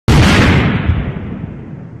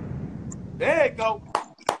There you go.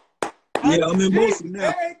 Yeah, I'm in Boosie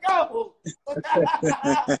now. There you go.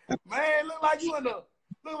 Man, look like you in the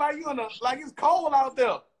like it's cold out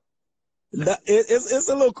there. It's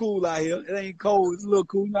a little cool out here. It ain't cold. It's a little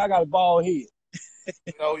cool. You know, I got a bald head.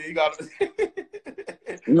 Oh, you got to.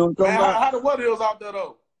 You know what I'm talking Man, about? how the weather is out there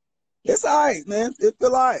though? It's all right, man. It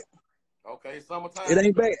feel all right. Okay, summertime. It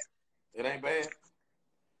ain't bad. It ain't bad.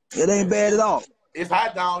 It ain't bad at all. It's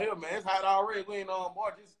hot down here, man. It's hot already. We ain't on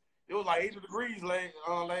March. It was like 80 degrees last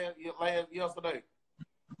yesterday.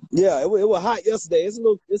 Yeah, it was hot yesterday. It's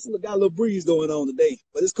got a little breeze going on today,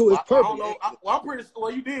 but it's cool. It's perfect. I don't know. I'm pretty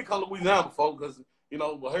sure you did come to Louisiana before, because you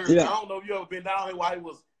know. But yeah. I don't know if you ever been down here while it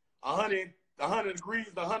was 100 degrees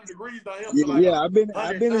down here. Yeah, Like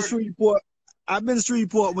I've been in Shreveport. I've been to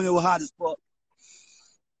Shreveport when it was hot as fuck.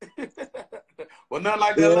 Well, nothing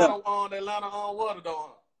like the Atlanta water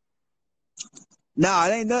though. Nah,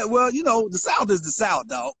 it ain't nothing. Well, you know, the South is the South,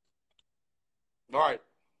 dog. Right.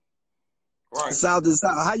 The South is the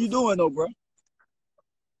South. How you doing, though, bro?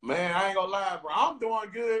 Man, I ain't gonna lie, bro. I'm doing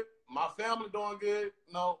good. My family doing good.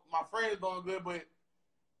 You know, my friends doing good, but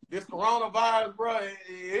this coronavirus, bro,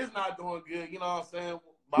 it's not doing good. You know what I'm saying?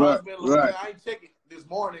 Right. I ain't check it this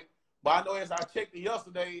morning, but I know as I checked it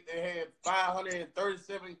yesterday, they had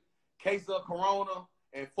 537 cases of corona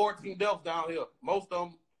and 14 deaths down here. Most of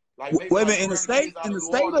them, like maybe wait a like minute, in the state or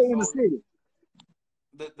in the city?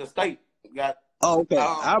 The state got. Oh, okay.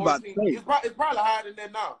 I about to say it's probably higher than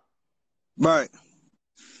that now. Right.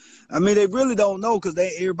 I mean, they really don't know because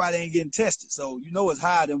everybody ain't getting tested, so you know it's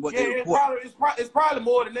higher than what they report. It's probably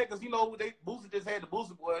more than that, because you know Boosie just had the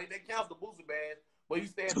Boosie boy. They canceled the Boosie ban, but he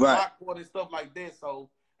stayed at the block court and stuff like that. So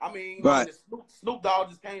I mean, you know, and Snoop Dogg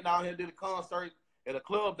just came down here and did a concert at a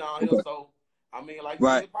club down here. So I mean, like,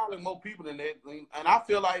 there's probably more people than that. And I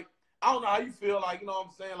feel like, I don't know how you feel, like, you know what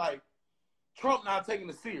I'm saying, like Trump not taking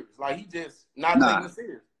it serious, like he just not taking it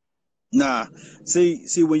serious. Nah, see,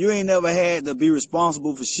 when you ain't never had to be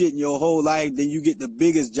responsible for shit in your whole life, then you get the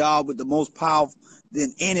biggest job with the most power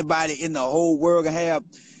than anybody in the whole world can have.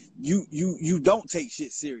 You don't take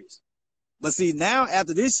shit serious. But see, now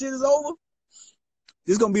after this shit is over,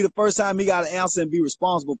 this is gonna be the first time he got to answer and be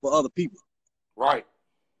responsible for other people. Right.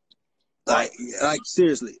 Like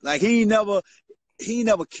seriously, like he never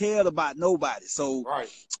cared about nobody. So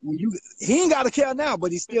he ain't got to care now,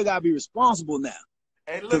 but he still got to be responsible now.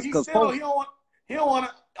 And look, he don't want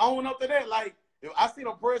to own up to that. Like, if I seen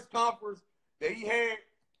a press conference that he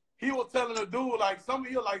was telling a dude, like, some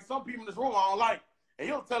people in this room I don't like. And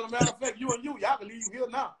he'll tell him, matter of fact, y'all can leave here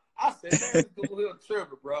now. I said, man, this dude here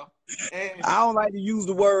tripping, bro. And I don't like to use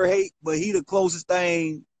the word hate, but he the closest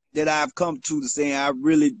thing that I've come to saying I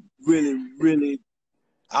really,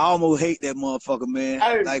 I almost hate that motherfucker, man.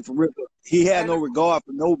 Hey, like, for real. He had no regard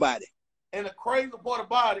for nobody. And the crazy part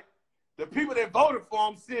about it, the people that voted for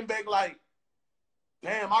him sitting back like,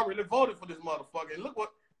 damn, I really voted for this motherfucker. And look,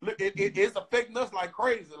 it's affecting us like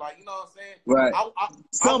crazy. Like, you know what I'm saying? Right.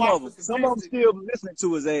 Some of them still listening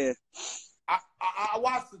to his ass. I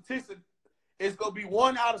watched statistics. It's going to be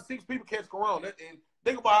 1 out of 6 people catch corona. And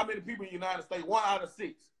think about how many people in the United States, 1 out of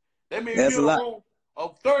 6. That means if you're in a room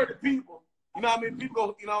of 30 people, you know how many people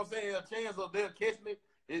go, you know what I'm saying, a chance of them catching it,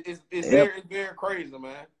 it's very crazy,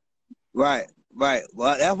 man. Right.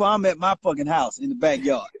 Well, that's why I'm at my fucking house in the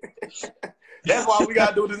backyard. That's why we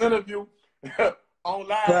gotta do this interview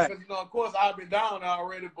online. Because, you know, of course, I've been down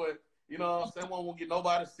already, but, you know what I'm saying, we won't get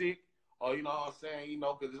nobody sick. Or, you know what I'm saying, you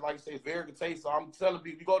know, because, like I say, it's very contagious. So I'm telling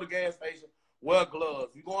people, you go to the gas station, wear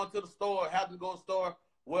gloves. You go into the store, happen to go to the store,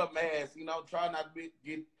 wear masks. You know, try not to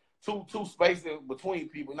get too spacing between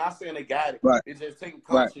people. Not saying they got it. Right. It's just taking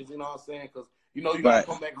conscious, you know what I'm saying? Because, you know, you got to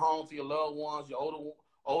come back home to your loved ones, your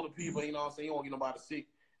older people, you know what I'm saying? You won't get nobody sick.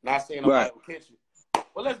 Not saying nobody will catch you.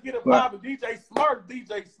 Well, let's get it poppin'. DJ Smurf,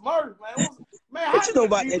 man. What you know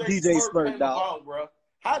about that DJ Smurf, dog? Bro?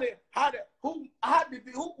 Who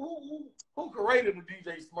created the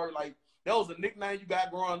DJ Smurf? Like, that was a nickname you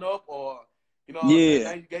got growing up, or, you know what I'm saying,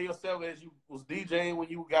 now you gave yourself as you was DJing when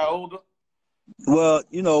you got older? Well,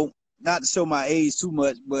 you know, not to show my age too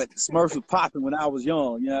much, but Smurfs was popping when I was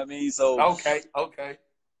young, you know what I mean? So okay.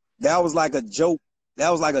 That was like a joke. That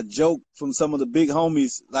was like a joke from some of the big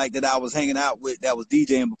homies like that I was hanging out with that was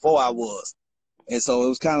DJing before I was. And so it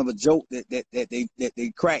was kind of a joke that they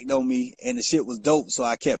cracked on me, and the shit was dope, so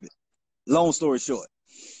I kept it. Long story short.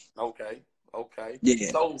 Okay.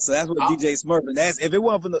 Yeah. So that's what DJ Smurf, and that's, if it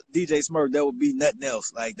wasn't for the DJ Smurf, there would be nothing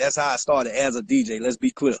else. Like, that's how I started as a DJ. Let's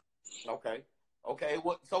be clear. Okay.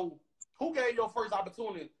 So who gave your first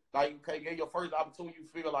opportunity? Like, gave your first opportunity, you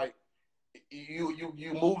feel like you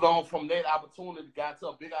moved on from that opportunity, got to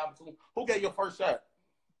a big opportunity. Who gave your first shot?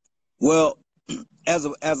 Well, as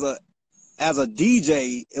a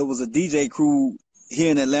DJ, it was a DJ crew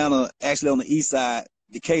here in Atlanta, actually on the east side,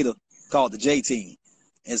 Decatur, called the J Team.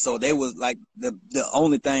 And so they was like the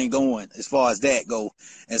only thing going as far as that go.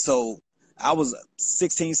 And so I was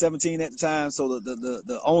 16, 17 at the time. So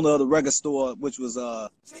the owner of the record store, which was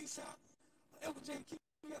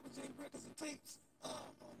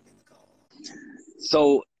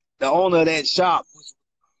so the owner of that shop,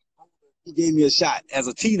 he gave me a shot as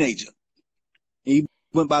a teenager. He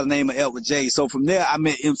went by the name of Edward J. So from there, I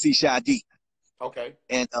met MC Shy D. Okay.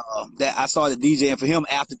 And that I started DJing for him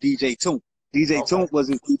after DJ Toon. DJ Toon was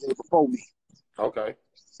his DJ before me. Okay.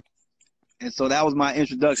 And so that was my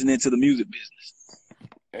introduction into the music business.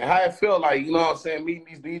 And how it felt like, you know what I'm saying, meeting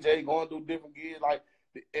these DJs, going through different gigs, like,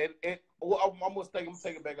 and well, I'm gonna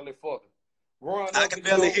take it back a little further. Growing I can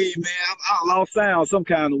barely hear you, man. I lost sound some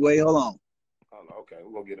kind of way. Hold on. Okay,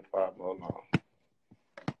 we're gonna get it 5 more. Hold on. All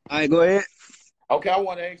right, go ahead. Okay, I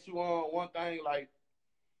want to ask you one thing, like,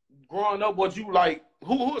 growing up, what you like,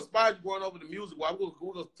 who inspired you growing up with the music? Well,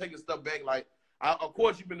 we're gonna take a step back. Like, of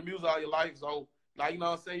course, you've been in music all your life, so like, you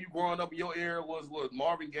know what I'm saying, you growing up in your era was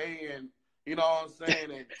Marvin Gaye and, you know what I'm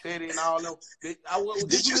saying, and Teddy and all them. Did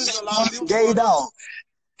you listen to a lot of music? Gay dog.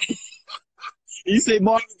 You say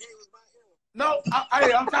Marvin Gaye was my era? No,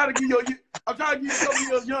 I'm trying to give you some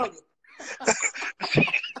years younger.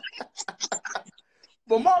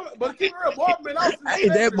 But keep it real, Marvin been out since I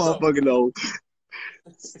ain't that motherfucking old.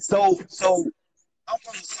 So I'm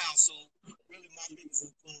from the South, so really my biggest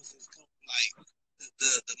influences come from like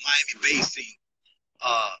the Miami Bass scene,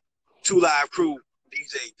 2 Live Crew,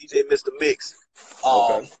 DJ Mr. Mix,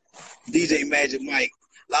 DJ Magic Mike.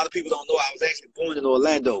 A lot of people don't know I was actually born in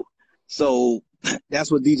Orlando, so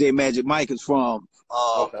that's where DJ Magic Mike is from.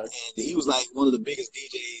 And he was like one of the biggest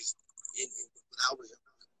DJs when I was young.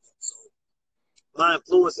 So my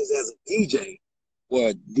influences as a DJ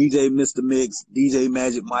were DJ Mr. Mix, DJ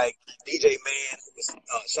Magic Mike, DJ Man, who was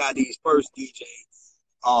Shadi's first DJ.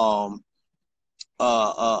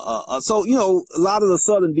 So you know, a lot of the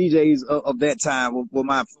Southern DJs of that time were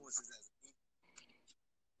my influences.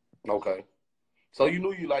 Okay, so you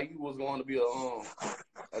knew you was going to be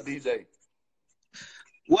a DJ.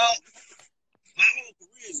 Well, my whole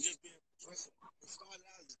career has just been progressive. I started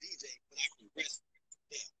out as a DJ, but I progressed.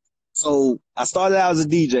 Yeah. So I started out as a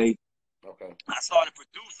DJ. Okay. I started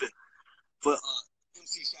producing for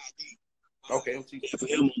MC Shy D. Okay, MC for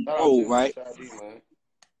him on the road, right? Shy D, man.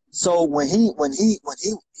 So when he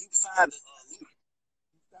signed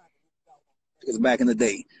records back in the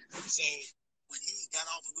day. So when he got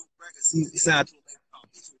off of Loop Records, he signed to a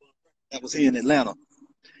that was here in Atlanta.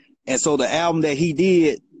 And so the album that he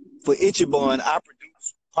did for Ichiban, I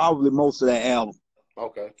produced probably most of that album.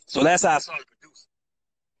 Okay. So that's how I started producing.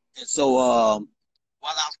 And so while I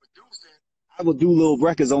was producing, I would do little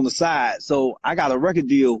records on the side. So I got a record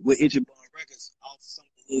deal with Ichiban Records off some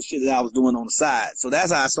of the little shit that I was doing on the side. So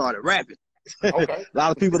that's how I started rapping. Okay. A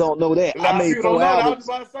lot of people don't know that. I made 4 albums. I was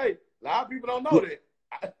about to say, a lot of people don't know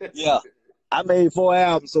that. Yeah. I made 4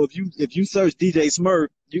 albums. So if you search DJ Smurf,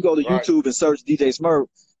 you go to YouTube and search DJ Smurf.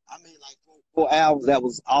 I made like 4 albums that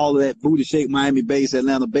was all of that booty shake Miami bass,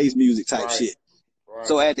 Atlanta bass music type shit. Right.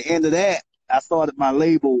 So at the end of that, I started my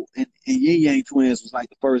label, and Ying Yang Twins was like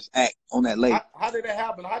the first act on that label. How did that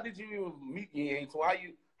happen? How did you even meet Ying Yang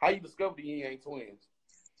Twins? How you discovered the Ying Yang Twins?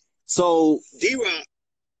 So D-Rock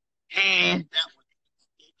and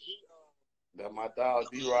that my dog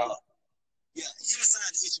D-Rock. Yeah, he was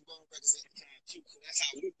signed to Ichiban Records at the time too, so that's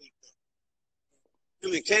how we went there.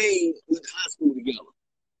 Him and Kane went to high school together.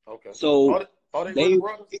 Okay. So are they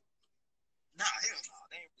brothers? Nah, hell no,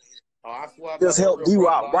 they ain't related. Oh, I swear. Just help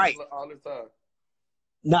D-Rock right. All the time.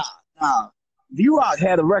 Nah. D-Rock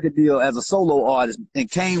had a record deal as a solo artist, and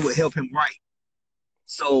Kane would help him write.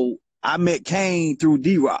 So I met Kane through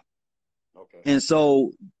D-Rock. Okay. And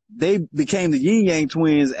so they became the Ying Yang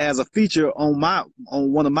Twins as a feature on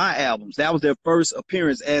one of my albums. That was their first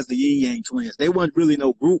appearance as the Ying Yang Twins. They weren't really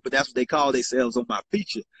no group, but that's what they called themselves on my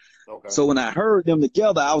feature. Okay. So when I heard them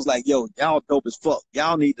together, I was like, yo, y'all dope as fuck.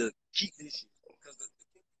 Y'all need to keep this shit. Because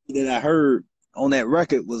the that I heard on that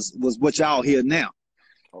record was what y'all hear now.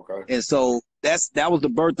 Okay. And so that was the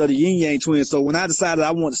birth of the Ying Yang Twins. So when I decided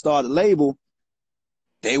I wanted to start a label,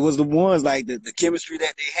 they was the ones, like the chemistry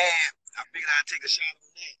that they had. I figured I'd take a shot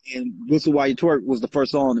on that. And Whistle While You Twerk was the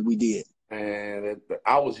first song that we did. And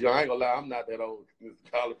I was young. I ain't gonna lie, I'm not that old.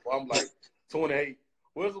 I'm like 28.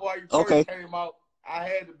 Whistle While You Twerk came out. I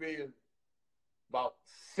had to be about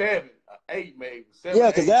 7 or 8, maybe. 7,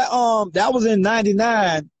 yeah, because that was in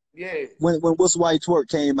 '99. Yeah. When Whistle While You Twerk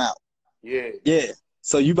came out. Yeah. Yeah.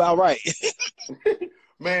 So you about right.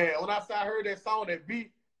 Man, when I heard that song, that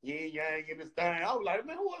beat, Ying Yang in this thing, I was like,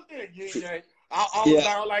 man, who was that? Ying Yang. I was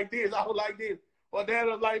down like this. I was like this. But Dad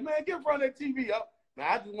was like, man, get in front of that TV.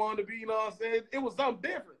 I just wanted to be, you know what I'm saying? It was something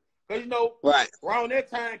different. Because, you know, around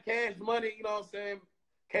that time, Cash Money, you know what I'm saying?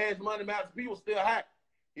 Cash Money, Master P was still hot.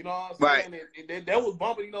 You know what I'm saying? And that was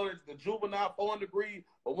bumping, you know, the Juvenile 400 Degrees.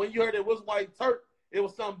 But when you heard it was White Turk, it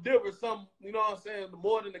was something different. Something, you know what I'm saying?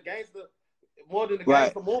 More than the gangster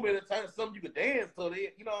movement at times, something you could dance to.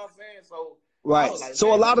 You know what I'm saying? So, like,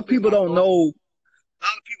 so a lot of people don't know. A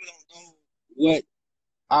lot of people don't know what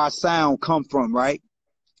our sound come from, right?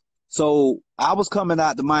 So I was coming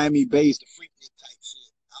out the Miami bass, the freaky type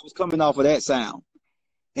shit. I was coming off of that sound.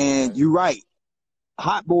 And you're right.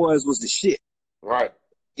 Hot Boys was the shit. Right.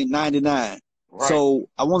 In 99. Right. So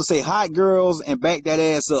I want to say Hot Girls and Back That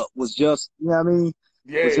Ass Up was just, you know what I mean?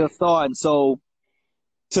 Yeah. Was just starting. So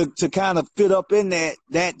to kind of fit up in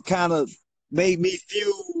that kind of made me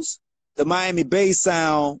fuse the Miami bass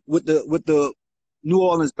sound with the New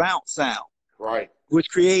Orleans bounce sound. Right. Which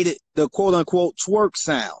created the quote unquote twerk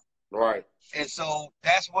sound. Right. And so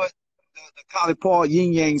that's what the ColliPark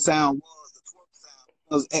Yin Yang sound was, the twerk sound.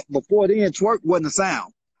 Because before then, twerk wasn't a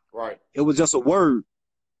sound. Right. It was just a word.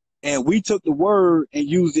 And we took the word and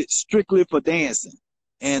used it strictly for dancing.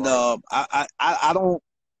 And I don't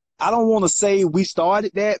want to say we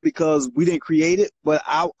started that because we didn't create it, but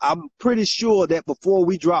I'm pretty sure that before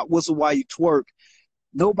we dropped Whistle While You Twerk,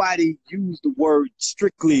 nobody used the word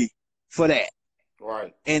strictly for that.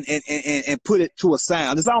 Right. And put it to a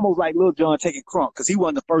sound. It's almost like Lil Jon taking crunk, because he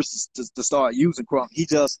wasn't the first to start using crunk. He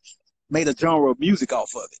just made a genre of music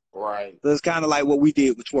off of it. Right. So it's kind of like what we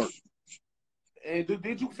did with twerk. And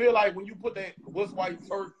did you feel like when you put that What's White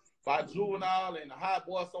Twerk by Juvenile and the Hot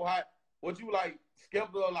Boy So Hot, what you like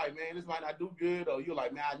skeptical, like, man, this might not do good, or you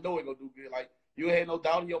like, man, I know it gonna do good? Like, you had no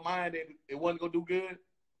doubt in your mind that it wasn't gonna do good?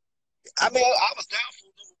 I mean, I was doubtful,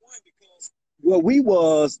 number one, because what we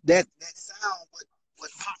was that sound was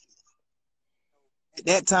popular. At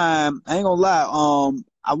that time, I ain't gonna lie,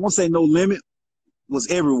 I won't say No Limit was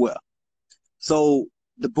everywhere. So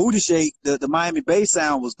the booty shake, the Miami bass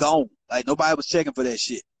sound was gone. Like, nobody was checking for that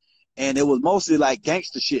shit. And it was mostly like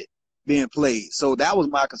gangster shit being played. So that was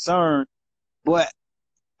my concern. But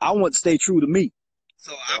I want to stay true to me.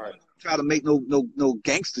 So I wouldn't try to make no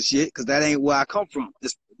gangster shit, because that ain't where I come from.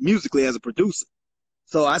 It's musically as a producer.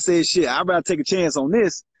 So I said, shit, I'd rather take a chance on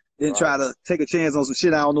this than try to take a chance on some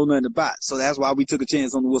shit I don't know nothing about. So that's why we took a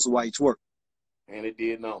chance on the Whistle While You Twerk. And it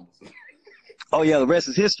did numbers. Oh, yeah, the rest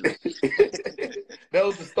is history. That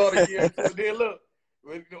was the start of the year. Then look,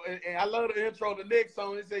 and I love the intro, the next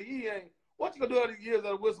song. They say, Ying, what you gonna do all these years of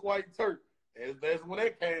the Whistle While You Twerk? And that's when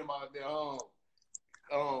that came out there. What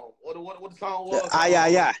the song was?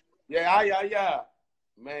 Yeah. Yeah.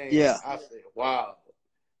 Man, yeah. I said, wow.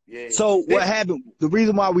 Yeah. So what happened, the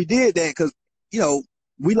reason why we did that, because, you know,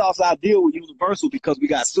 we lost our deal with Universal because we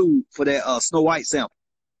got sued for that Snow White sample.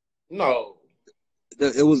 No.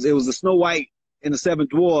 It was the Snow White and the Seven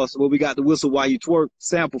Dwarfs where we got the Whistle While You Twerk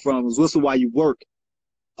sample from. It was Whistle While You Work,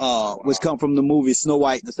 which come from the movie Snow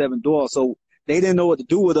White and the Seven Dwarfs. So they didn't know what to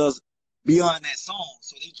do with us beyond that song,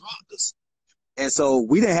 so they dropped us. And so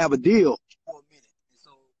we didn't have a deal for a minute. And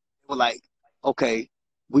so they were like, okay,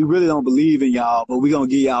 we really don't believe in y'all, but we're going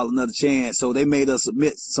to give y'all another chance. So they made us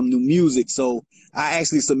submit some new music. So I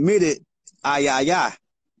actually submitted I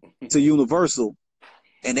to Universal,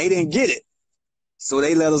 and they didn't get it. So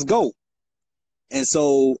they let us go. And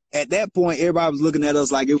so at that point, everybody was looking at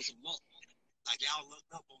us like it was a luck. Like, y'all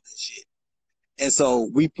looked up on that shit. And so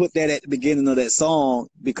we put that at the beginning of that song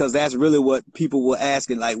because that's really what people were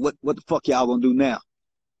asking, like, what the fuck y'all gonna do now?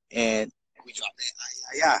 And we dropped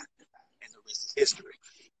that and the rest is history.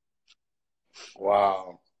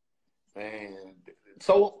 Wow. Man.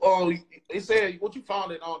 So they said what you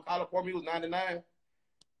found it on ColliPark was 99?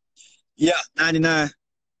 Yeah, 99.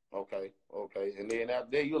 Okay. And then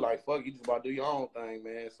after that, you were like, fuck, you just about to do your own thing,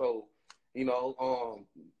 man. So, you know,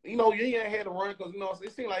 you ain't had to run because, you know,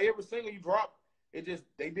 it seemed like every single you dropped, they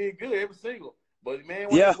did good, every single. But, man,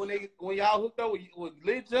 when y'all hooked up with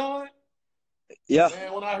Lil Jon,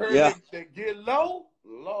 man, when I heard they Get Low,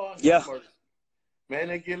 Lord have mercy. Man,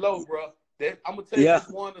 they Get Low, bro. I'm going to tell you, that's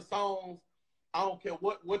one of the songs, I don't care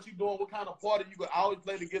what you doing, what kind of party, you could always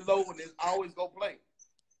play the Get Low and it's always go play.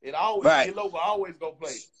 It always, Get Low will always go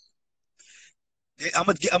play. I'm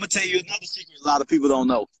gonna tell you another secret a lot of people don't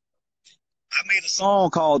know. I made a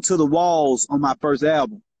song called To the Walls on my first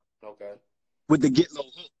album. Okay. With the Get Low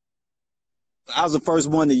hook. I was the first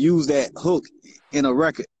one to use that hook in a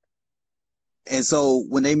record. And so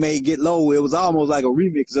when they made Get Low, it was almost like a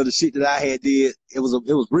remix of the shit that I had did. It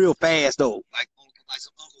was real fast though, like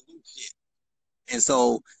some And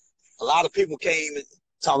so a lot of people came and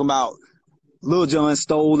talking about Lil Jon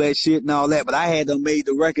stole that shit and all that, but I had them made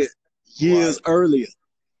the record years earlier.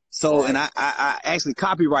 So, and I actually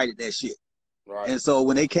copyrighted that shit. Right. And so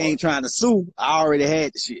when they came trying to sue, I already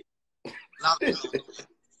had the shit.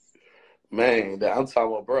 Man, I'm talking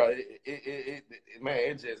about, bro.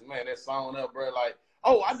 Man, that song up, bro. Like,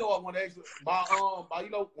 oh, I know I want to ask you by you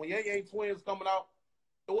know, when Yang Twins coming out,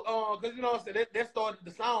 because you know what I'm saying, that started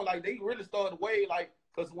the sound like they really started way like,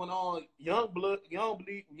 because when Young Blood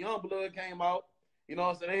came out, you know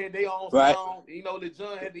what I'm saying, they had their own sound. You know, the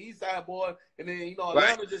John had the East Side Boy, and then you know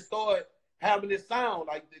Atlanta just started having this sound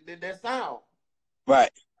like that sound.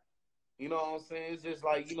 Right. You know what I'm saying? It's just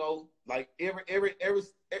like, you know, like every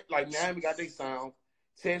like Miami got their sound,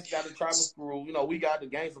 Texas got the Tribal Screw, you know, we got the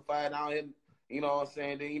Gangsta Fire down here, you know what I'm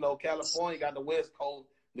saying? Then, you know, California got the West Coast,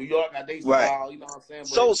 New York got their style, you know what I'm saying?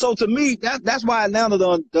 But, so to me, that's why Atlanta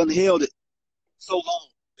done held it so long,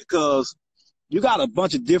 because you got a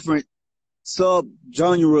bunch of different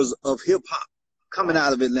sub-genres of hip-hop coming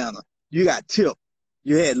out of Atlanta. You got Tip,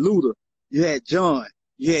 you had Luda, you had John,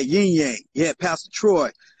 you had Ying Yang, you had Pastor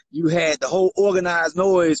Troy, you had the whole Organized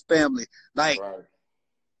Noise family. Like,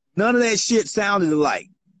 none of that shit sounded alike.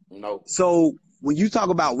 No. So when you talk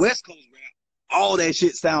about West Coast rap, all that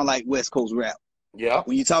shit sound like West Coast rap. Yeah.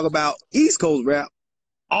 When you talk about East Coast rap,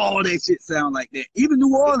 all that shit sound like that. Even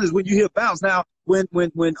New Orleans, when you hear bounce now, when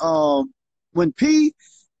P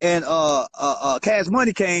and Cash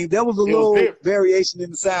Money came, there was a little variation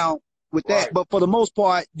in the sound with that. But for the most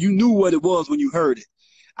part, you knew what it was when you heard it.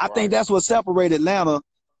 I think that's what separated Atlanta,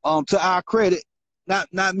 to our credit.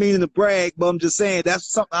 Not meaning to brag, but I'm just saying that's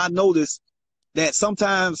something I noticed, that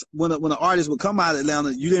sometimes when an artist would come out of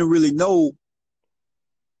Atlanta, you didn't really know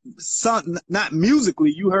something. Not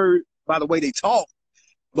musically, you heard by the way they talk,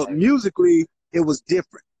 but musically it was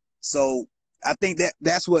different. So I think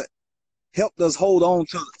that's what helped us hold on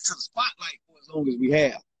to the spotlight for as long as we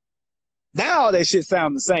have. Now all that shit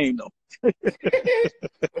sound the same though.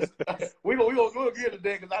 we'll get to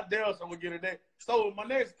that, because I dare someone get to that. So my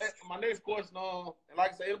next question, and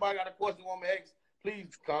like I said, anybody got a question you want me to ask,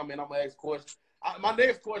 please comment. I'm gonna ask questions. My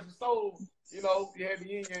next question. So you know, you had the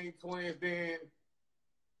Ying Yang Twins, then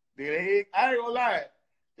I ain't gonna lie,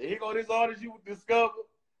 here go this artist you discovered.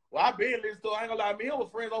 Well, I been listening to. I ain't gonna lie, me and I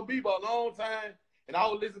was friends on Bebop a long time, and I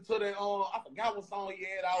would listen to that. I forgot what song he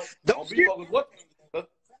had out on Bebop. What?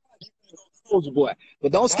 Soulja Boy,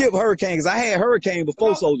 but don't skip Hurricane, because I had Hurricane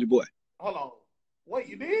before Soulja Boy. Hold on, wait,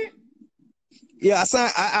 you did? Yeah, I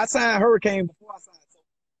signed Hurricane before I signed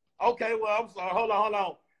Soulja. Okay, well, I'm sorry. Hold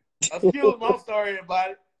on. Excuse me, I'm sorry,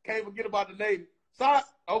 everybody. Can't forget about the Navy. So,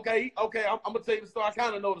 okay, I'm gonna tell you the story. I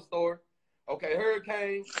kind of know the story. Okay,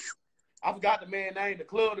 Hurricane. I forgot the man's name. The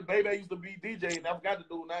club, the baby used to be DJ, and I forgot the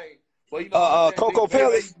dude's name. But you know, Coco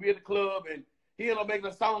Pelly used to be at the club, and he ended up making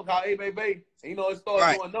a song called "Hey Baby," and you know, it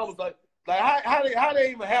started doing numbers like how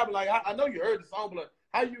they even happen? Like I know you heard the song, but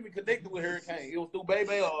how you even connected with Hurricane? It was through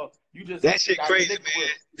Baby, or you just that shit crazy, man.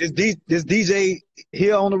 This DJ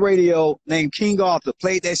here on the radio named King Arthur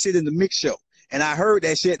played that shit in the mix show, and I heard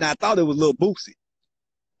that shit, and I thought it was Lil Boosie.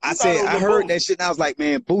 I heard that shit, and I was like,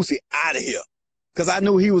 man, Boosie out of here, because I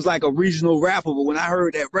knew he was like a regional rapper. But when I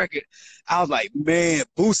heard that record, I was like, man,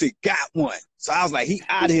 Boosie got one. So I was like, he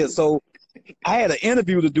out of here. So I had an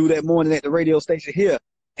interview to do that morning at the radio station here.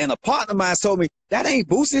 And a partner of mine told me, that ain't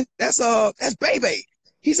Boosie, that's Baby.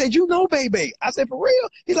 He said, you know Baby. I said, for real?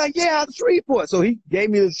 He's like, yeah, out of Shreveport. So he gave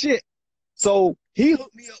me the shit. So he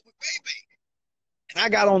hooked me up with Baby. And I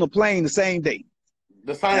got on the plane the same day.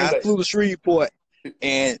 I flew to Shreveport,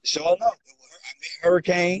 and sure enough, I met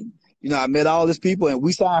Hurricane. You know, I met all these people, and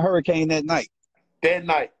we signed Hurricane that night. And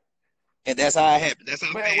that's how it happened. That's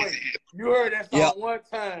how it happened. You heard that song one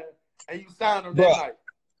time, and you signed him that night.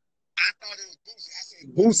 I thought it was Boosie. I said,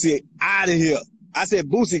 Boosie out of here. I said,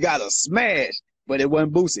 Boosie got a smash, but it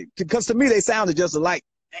wasn't Boosie. Because to me, they sounded just alike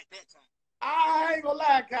at that time. I ain't gonna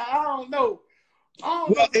lie, Kyle. I don't know.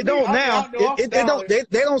 It don't now.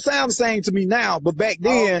 They don't sound the same to me now. But back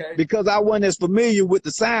then, because I wasn't as familiar with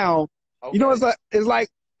the sound, you know, it's like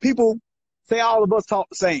people say all of us talk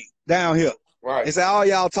the same down here. Right. They say all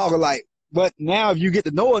y'all talk alike. But now, if you get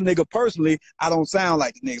to know a nigga personally, I don't sound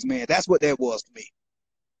like the niggas, man. That's what that was to me.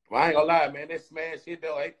 Well, I ain't gonna lie, man. That smash hit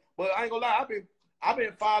though. But I ain't gonna lie. I've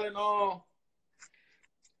been following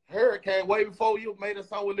Hurricane way before you made a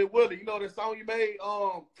song with Lil Willie. You know that song you made?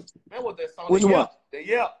 Man, what that song? Which one? The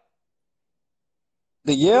Yep.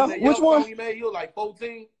 The Yeah? Which one? Song you made? You were like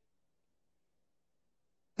 14.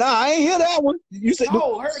 Nah, I ain't hear that one. You said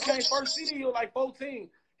Hurricane first CD. You were like 14.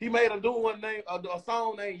 He made a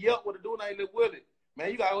song named Yep with a dude named Lil Willie.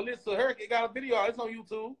 Man, you gotta go listen to Hurricane. Got a video. It's on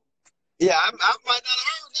YouTube. Yeah, I might not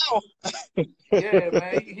have heard now. Yeah,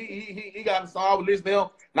 man, he got a song. I was listening to him.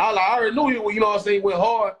 Now, like, I already knew he, you know what I'm saying, went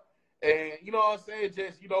hard, and you know what I'm saying,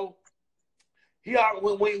 just, you know, he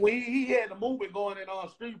when he had the movement going in on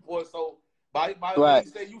Street Boy, so by when he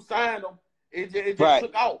said you signed him, it just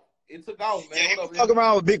took off. It took off, man. Yeah, he fucking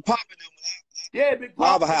around with Big Pop and them. Yeah, Big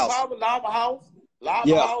Pop, Lava House. Lava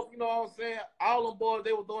House, you know what I'm saying? All them boys,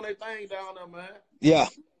 they was doing their thing down there, man. Yeah,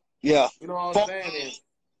 yeah. You know what I'm saying?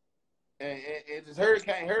 And just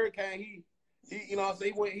Hurricane, he, you know what I'm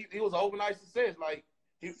saying? He was an overnight success. Like,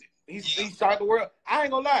 he shot the world. I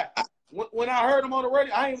ain't gonna lie. When I heard him on the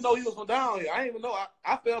radio, I didn't even know he was from down here. I didn't even know.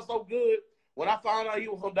 I felt so good when I found out he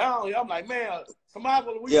was from down here. I'm like, man, somebody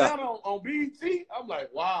from Louisiana on BET? I'm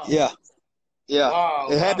like, wow. Yeah. Yeah. Wow.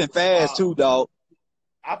 It happened fast too, dog.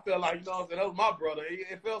 I felt like, you know what I'm saying, that was my brother.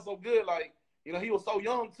 It felt so good. Like, you know, he was so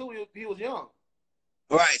young too. He was young.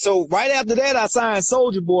 Right. So right after that, I signed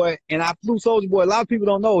Soulja Boy, and I flew Soulja Boy. A lot of people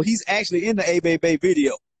don't know he's actually in the A Bay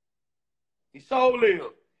video. He so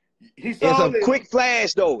live. It's a quick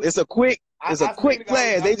flash though. It's a quick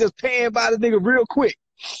flash. They just pan by the nigga real quick.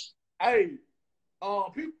 Hey,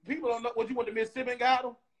 people don't know what you went to Mississippi and got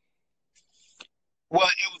him. Well,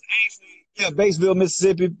 it was actually Batesville,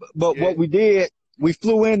 Mississippi. But what we did, we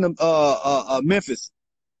flew into Memphis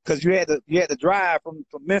because you had to drive from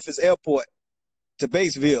Memphis airport to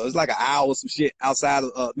Batesville. It's like an hour or some shit outside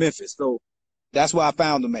of Memphis. So that's where I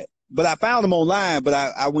found him at. But I found him online, but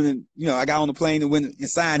I went and, you know, I got on the plane and went and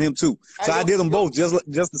signed him too. So I did them both just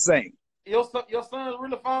the same. Your son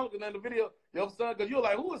really found it in the video. Your son, because you're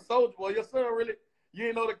like, who is Soulja Boy? Your son really, you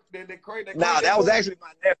didn't know they crazy. Nah, that was actually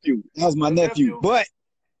my nephew. That was my nephew. But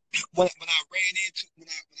when I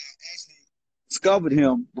actually discovered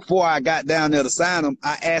him, before I got down there to sign him,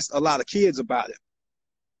 I asked a lot of kids about it.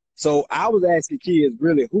 So I was asking kids,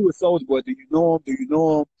 really, who is Soulja Boy? Do you know him? Do you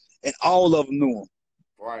know him? And all of them knew him.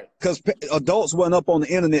 Right. Because adults weren't up on the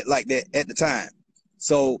internet like that at the time.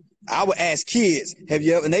 So I would ask kids, have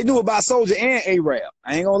you ever, and they knew about Soulja and A-Rab.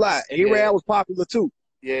 I ain't gonna lie. A-Rab was popular too.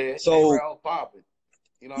 Yeah, so A-Rab was popular.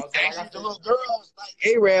 You know what I'm saying? Actually, the little girls like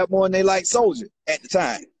A-Rab more than they like Soulja at the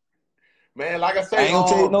time. Man, like I said, I ain't gonna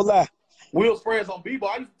tell you no lie. We was friends on Bebo.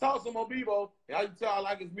 I used to talk to him on Bebo, and I used to tell I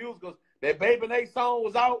like his music because that Baby Nate song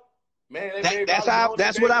was out. Man,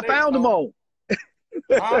 that's what I found him on.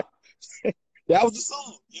 Huh? That was the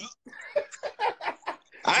song. Yep.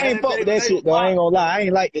 I ain't fuck with that shit though. I ain't gonna lie. I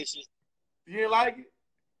ain't like that shit. You didn't like it?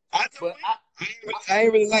 I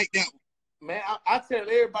ain't really like that one. Man, I tell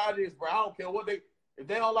everybody this, bro. I don't care what if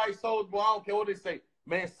they don't like Soulja Boy, I don't care what they say.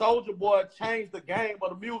 Man, Soulja Boy changed the game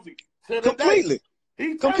of the music to the completely. Day.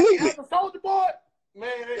 He changed after Soulja Boy. Man,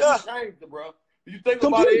 he changed it, bro. You think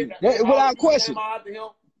completely. About it, without question. After him,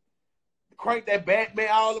 crank that Batman,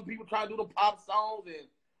 all the people trying to do the pop songs and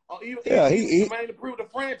he made to prove the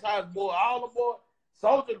franchise boy. All the boy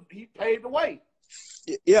Soulja, he paved the way.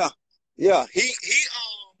 Yeah. He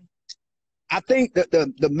I think that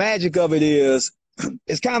the magic of it is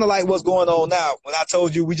it's kind of like what's going on now. When I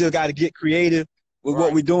told you we just got to get creative with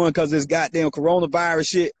what we're doing because this goddamn coronavirus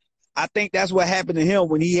shit. I think that's what happened to him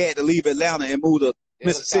when he had to leave Atlanta and move to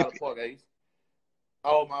Mississippi. ColliPark,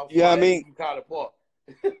 oh my! Yeah, I mean, ColliPark.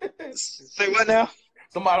 Say what now?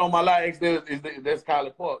 Somebody on my live that's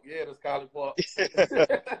ColliPark. Yeah, that's ColliPark.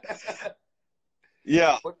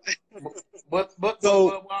 Yeah. But what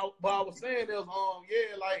I was saying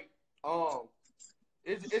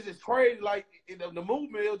is it's just crazy. Like the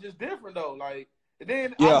movement is just different though. Like and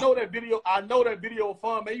then I know that video was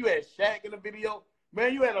fun, man. You had Shaq in the video.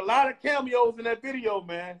 Man, you had a lot of cameos in that video,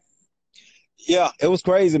 man. Yeah, it was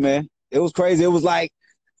crazy, man. It was crazy. It was like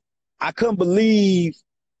I couldn't believe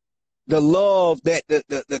the love that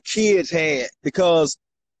the kids had because,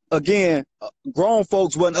 again, grown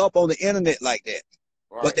folks wasn't up on the internet like that.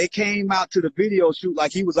 Right. But they came out to the video shoot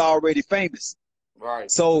like he was already famous. Right.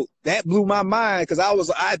 So that blew my mind because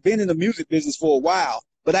I'd been in the music business for a while,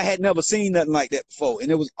 but I had never seen nothing like that before.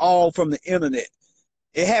 And it was all from the internet.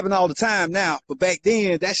 It happened all the time now, but back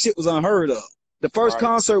then that shit was unheard of. The first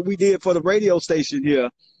concert we did for the radio station here,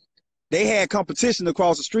 they had competition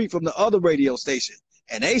across the street from the other radio station,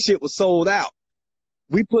 and they shit was sold out.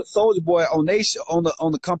 We put Soulja Boy on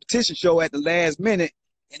the competition show at the last minute,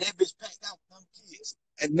 and that bitch packed out with them kids.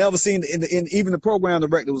 And never seen even the program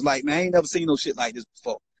director was like, man, I ain't never seen no shit like this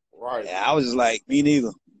before. Right. Yeah, I was just like, me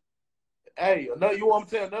neither. Hey, you want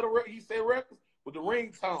to tell another he said records with the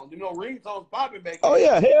ringtones. You know, ringtones popping back. Oh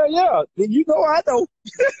yeah, hell yeah. You know I know.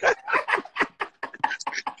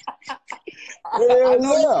 Hell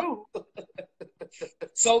yeah.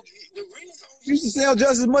 So the ringtones used to sell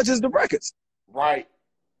just as much as the records. Right.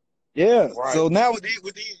 Yeah. Right. So now with these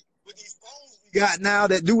phones we got now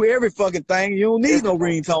that do every fucking thing, you don't need no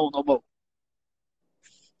ringtone no more.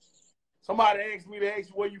 Somebody asked me to ask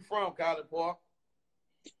you where you from, ColliPark.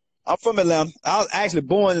 I'm from Atlanta. I was actually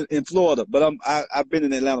born in Florida, but I've been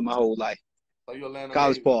in Atlanta my whole life. So you're Atlanta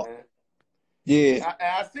native, ColliPark. man. Yeah.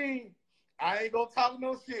 I seen. I ain't gonna talk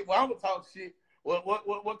no shit. Well, I'm gonna talk shit.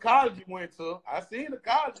 What college you went to? I seen the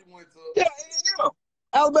college you went to. Yeah, A&M.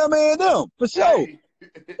 Alabama A&M, for sure.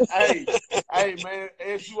 Hey, man,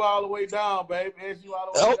 SU all the way down, baby. SU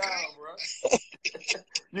all the way down, bro.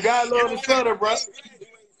 You gotta love the Southern, bro.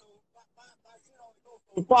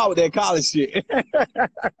 Far with that college shit.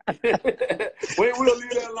 We'll leave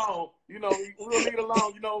that alone. You know, we'll leave it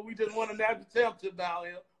alone. You know, we just won a national championship down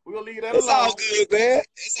here. We'll leave that alone. It's all good, man.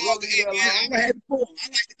 It's all good, man. I'm happy for him. I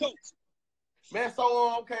like the coach. Man,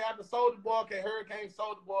 so okay, after Soulja Boy, okay, Hurricane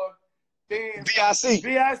Soulja Boy, then VIC.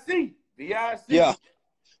 Yeah.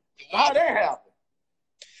 How that happened?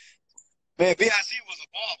 Man, VIC was a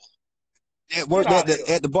barber. That worked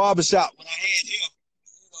at the barbershop when I had him.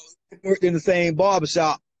 You know, worked in the same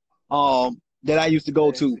barbershop that I used to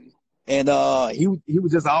go to. And he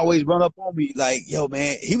would just always run up on me like, yo,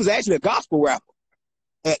 man, he was actually a gospel rapper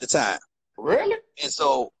at the time. Really? And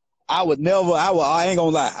so I ain't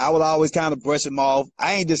gonna lie, I would always kind of brush him off.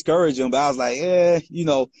 I ain't discourage him, but I was like, you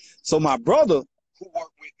know. So my brother, who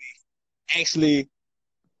worked with me, actually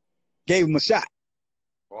gave him a shot.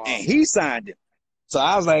 Wow. And he signed him. So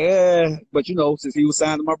I was like, but you know, since he was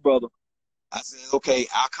signed to my brother, I said, okay,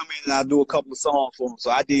 I'll come in and I'll do a couple of songs for him. So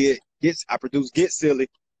I produced Get Silly,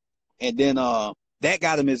 and then that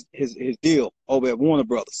got him his deal over at Warner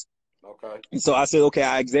Brothers. Okay. And so I said, okay,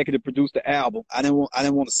 I executive produced the album. I didn't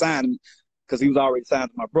want to sign him because he was already signed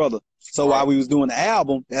to my brother. So while we was doing the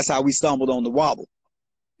album, that's how we stumbled on the Wobble.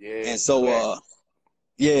 Yeah. And so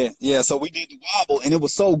so we did the Wobble, and it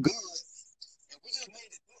was so good. And we just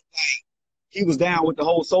made it look like he was down with the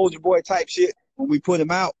whole Soulja Boy type shit when we put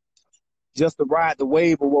him out, just to ride the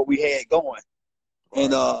wave of what we had going.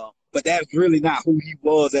 Right. And but that's really not who he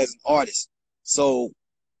was as an artist. So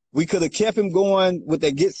we could have kept him going with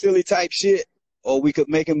that Get Silly type shit, or we could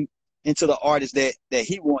make him into the artist that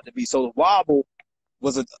he wanted to be. So the Wobble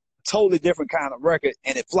was a totally different kind of record,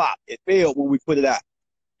 and it flopped. It failed when we put it out.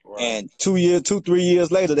 Right. And 3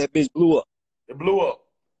 years later, that bitch blew up. It blew up.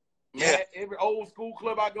 Man, every old school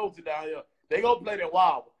club I go to down here, they gonna play that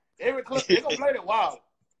Wobble. Every club, they gonna play that Wobble.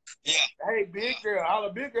 Yeah. Hey, big girl, all the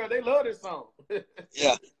big girl, they love this song.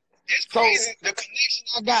 Yeah. It's crazy. The connection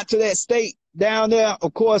I got to that state down there,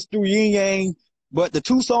 of course, through Ying, but the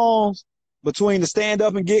two songs between the Stand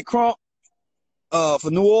Up and Get Crunk for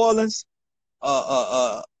New Orleans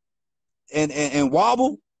and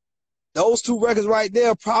Wobble, those two records right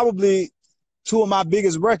there, probably two of my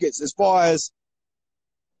biggest records as far as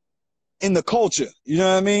in the culture. You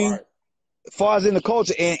know what I mean? Right. As far as in the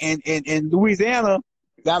culture, and Louisiana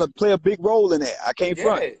got to play a big role in that. I can't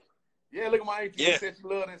front. Yeah, look at my auntie. She said she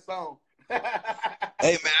loved that song. Hey, man,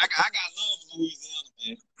 I got love for Louisiana,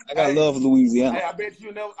 man. I got love for Louisiana. Hey, I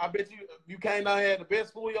bet you came down here had the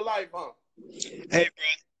best fool of your life, huh? Hey, bro,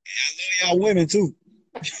 I love y'all women, too.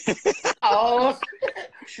 Oh,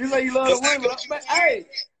 you say you love the women. But, hey,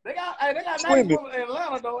 they got nice women in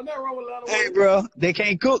Atlanta, though. And they're wrong with Atlanta women. Hey, bro, they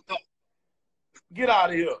can't cook, though. Get out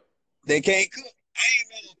of here. They can't cook. I ain't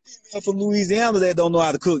met a female from Louisiana that don't know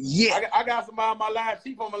how to cook yet. I got somebody on my live.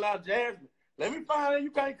 She from Atlanta, Jasmine. Let me find out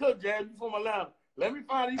you can't cook, Jasmine. You from Atlanta. Let me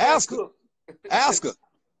find out you can't cook. Ask her.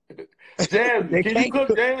 Jasmine, can you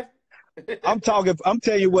cook, Jasmine? I'm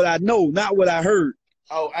telling you what I know, not what I heard.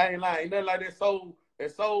 Oh, I ain't lying. Ain't nothing like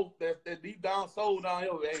that deep down soul down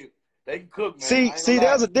here. They can cook, man. See,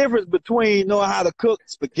 there's a difference between knowing how to cook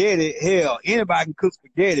spaghetti. Hell, anybody can cook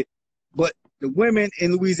spaghetti, but the women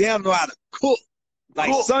in Louisiana know how to cook.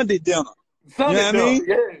 Like Sunday dinner. You know what I mean?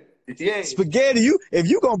 Yeah. Spaghetti, if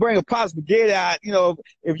you gonna bring a pot of spaghetti out, you know,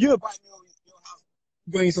 if you invite me over your house,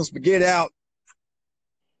 bring some spaghetti out,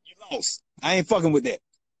 you lost. I ain't fucking with that.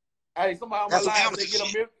 Hey, somebody on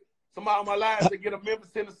my live to get a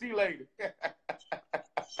Memphis, Tennessee lady. I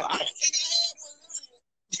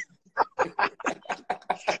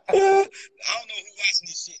don't know who watching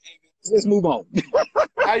this shit. Let's move on.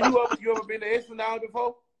 Hey, you ever been to Essen now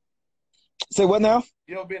before? Say what now?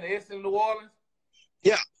 You ever been to Essen, New Orleans?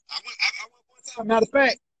 Yeah, I went one time. Matter of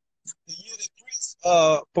fact, the year that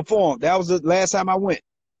Prince performed, that was the last time I went.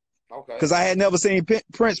 Okay. Because I had never seen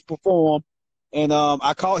Prince perform, and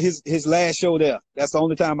I caught his last show there. That's the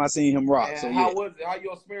only time I seen him rock. And so how was it? How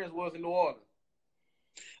your experience was in New Orleans?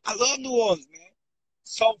 I love New Orleans, man.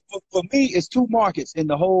 So for me, it's two markets in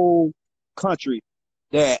the whole country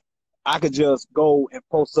that I could just go and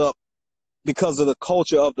post up because of the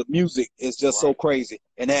culture of the music is just so crazy.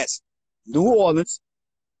 And that's New Orleans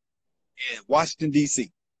and Washington,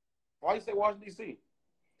 D.C. Why you say Washington, D.C.?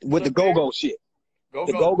 With the go-go shit.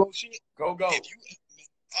 The go-go shit. Go-go. It's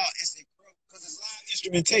because it's live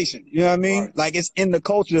instrumentation. You know what I mean? Right. Like, it's in the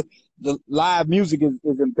culture. The live music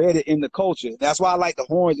is embedded in the culture. That's why I like the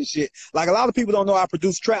horns and shit. Like, a lot of people don't know I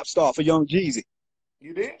produced Trap Star for Young Jeezy.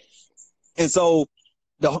 You did? And so,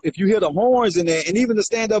 if you hear the horns in there, and even the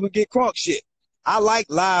stand-up and get crunk shit, I like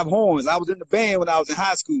live horns. I was in the band when I was in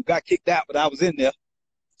high school. Got kicked out, but I was in there.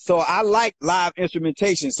 So I like live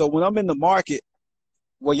instrumentation. So when I'm in the market,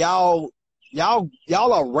 where y'all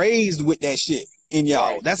are raised with that shit in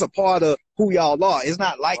y'all. Right. That's a part of who y'all are. It's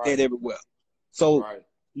not like that everywhere. So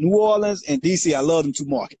New Orleans and DC, I love them two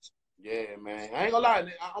markets. Yeah, man. I ain't gonna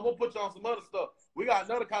lie. I'm gonna put you on some other stuff. We got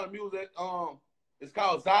another kind of music. It's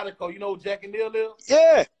called Zydeco. You know who Jack and Neil is?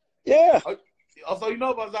 Yeah, yeah. Oh, so you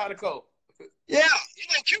know about Zydeco? Yeah, you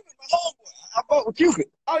know Cupid, my homeboy. I fought with Cupid.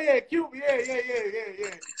 Oh yeah, Cupid.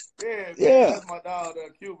 Yeah. That's my dog,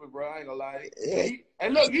 Cupid, bro. I ain't gonna lie. Yeah.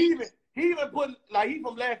 And look, he even put, like, he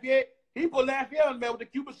from Lafayette. He put Lafayette on, man, with the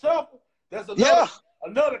Cupid Shuffle. That's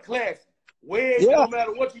another classic. Where no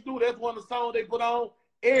matter what you do, that's one of the songs they put on.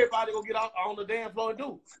 Everybody gonna get out on the dance floor and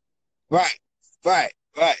do. Right. Yeah,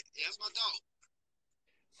 that's my dog.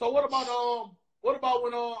 So what about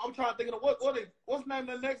when I'm trying to think of what's the name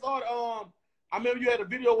of the next artist? I remember you had a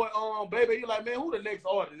video with Baby. You like, man, who the next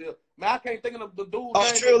artist is? Man, I can't think of the dude.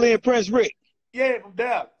 Oh, Trilly and Prince Rick. Yeah, from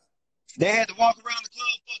Dallas. They had to walk around the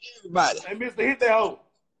club, fuck everybody. And Mr. Hit That Hoe.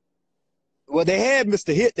 Well, they had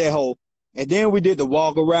Mr. Hit That Hoe, and then we did the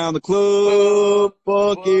walk around the club,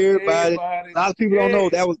 fuck everybody. A lot of people don't know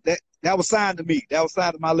that was signed to me. That was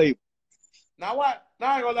signed to my label. Now what? Now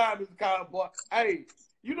I ain't gonna lie, Mr. Cowboy. Hey,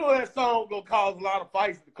 you know that song gonna cause a lot of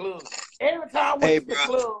fights in the club. Every time we went to the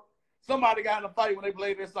club, somebody got in a fight when they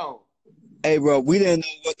played that song. Hey, bro, we didn't know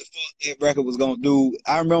what the fuck that record was gonna do.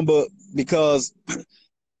 I remember because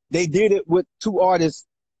they did it with two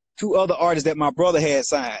other artists that my brother had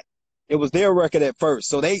signed. It was their record at first,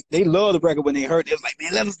 so they loved the record when they heard it. It was like,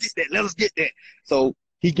 man, let us get that. So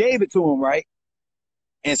he gave it to them, right?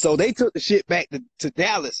 And so they took the shit back to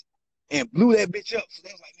Dallas and blew that bitch up. So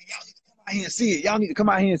they was like, man, y'all need to come out here and see it. Y'all need to come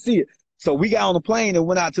out here and see it. So we got on the plane and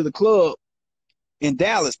went out to the club in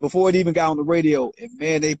Dallas before it even got on the radio. And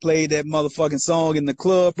man, they played that motherfucking song in the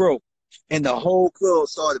club, bro. And the whole club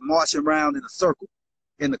started marching around in a circle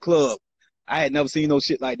in the club. I had never seen no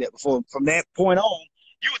shit like that before. From that point on,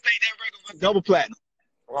 you would think that record was double platinum.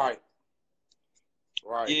 Right.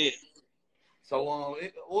 Yeah. So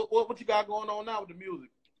what you got going on now with the music?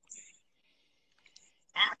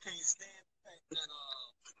 I can't stand the fact that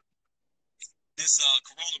this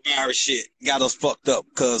coronavirus shit got us fucked up.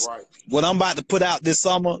 Cause what I'm about to put out this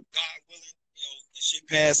summer, God willing, this shit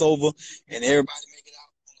pass over and everybody make it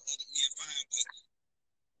out on the other end fine.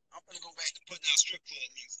 But I'm gonna go back to putting out strip club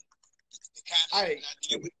music. The kind of shit I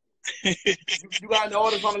deal with. You got any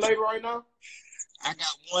orders on the label right now? I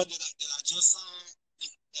got one that I just signed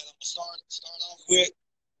that I'm gonna start off with.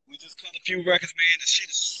 We just cut a few records, man. The shit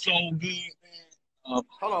is so good, man.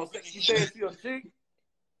 Hold on, you said it's a chick?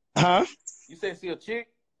 Huh? You said it's a chick?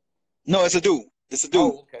 No, it's a dude. It's a dude.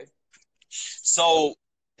 Oh, okay. So,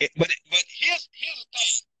 but here's the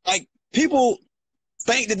thing. Like, people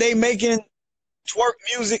think that they making twerk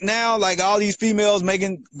music now, like all these females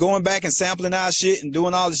going back and sampling our shit and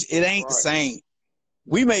doing all this. It ain't the same.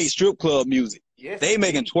 We made strip club music. Yes, they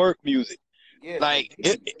making twerk music. Yes, like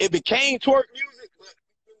it became twerk music, but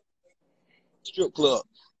strip club.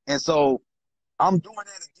 And so I'm doing that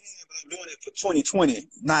again, but I'm doing it for 2020,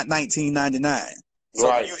 not 1999. So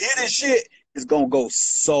when you hear this shit, it's gonna go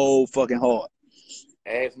so fucking hard.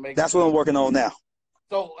 That's what I'm working on now.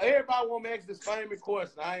 So everybody want me to ask this famous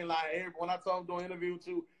question. I ain't lying. When I told them doing an interview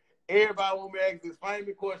too, everybody want me to ask this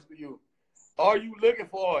famous question to you. Are you looking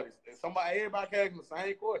for artists? And everybody can ask the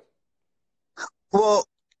same question. Well,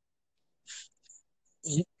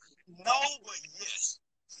 no, but yes.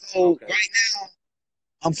 So right now,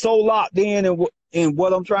 I'm so locked in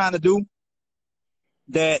what I'm trying to do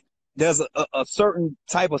that there's a certain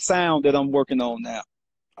type of sound that I'm working on now.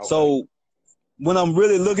 Okay. So when I'm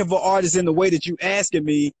really looking for artists in the way that you asking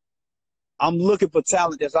me, I'm looking for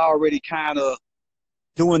talent that's already kind of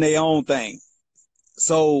doing their own thing.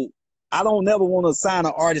 So I don't never want to sign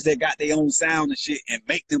an artist that got their own sound and shit and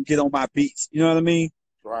make them get on my beats. You know what I mean?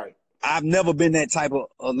 Right. I've never been that type of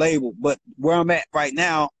a label, but where I'm at right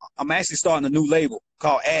now, I'm actually starting a new label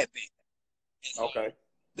called Advent. Okay.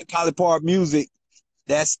 The ColliPark music,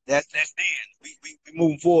 that's then. We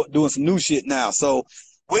moving forward doing some new shit now. So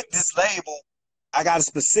with this label, I got a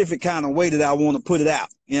specific kind of way that I want to put it out.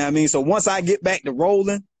 You know what I mean? So once I get back to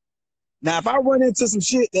rolling, now if I run into some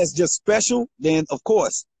shit that's just special, then of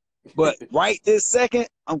course. But right this second,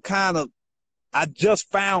 I just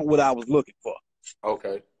found what I was looking for.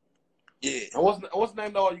 Okay. Yeah. And what's the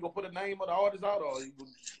name though? Are you gonna put the name of the artist out, or you?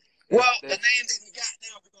 Well, the name that we got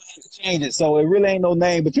now, we're gonna have to change it. So it really ain't no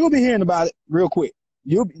name, but you'll be hearing about it real quick.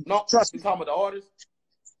 Trust me. You talking about the artist?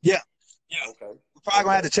 Yeah. Okay. We're probably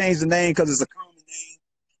gonna have to change the name because it's a common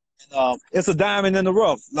name. And, it's a diamond in the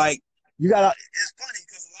rough. Like it's funny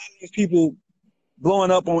because a lot of these people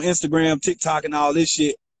blowing up on Instagram, TikTok, and all this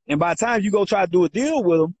shit. And by the time you go try to do a deal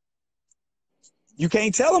with them, you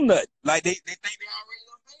can't tell them nothing. Like they think they already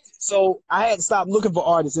done made it. So I had to stop looking for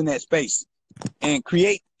artists in that space and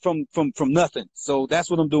create from nothing. So that's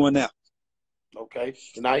what I'm doing now. Okay.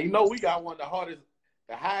 Now we got one of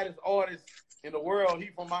the hottest artists in the world. He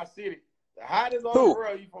from my city. The hottest artist in the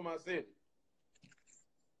world. He from my city.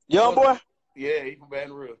 Young boy. Yeah, he from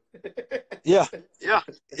Baton Rouge. Yeah.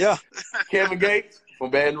 Kevin Gates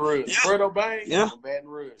from Baton Rouge. Yeah. Fredo Bang from Baton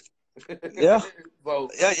Rouge. Yeah. So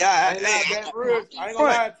yeah. Baton Rouge. I ain't gonna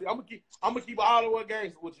lie to you. I'm gonna keep all the way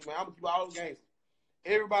gangster with you, man. I'm gonna keep all the gangster.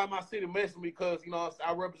 Everybody in my city mess with me because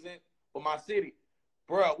I represent for my city,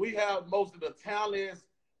 bro. We have most of the talented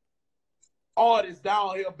artists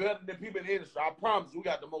down here better than people in the industry. I promise you, we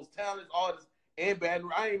got the most talented artists in Baton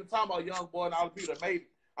Rouge. I ain't even talking about young boy and all the people that made it.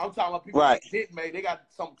 I'm talking about people that didn't make it. They got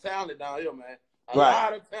some talent down here, man. A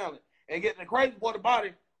lot of talent. And getting the crazy part about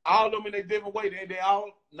it, all of them in a different way.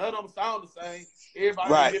 None of them sound the same. Everybody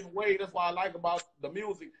in a different way. That's what I like about the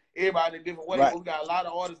music. Everybody in a different way. But we got a lot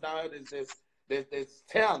of artists down here that's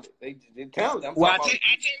talented. They're talented. I tell you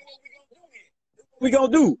what we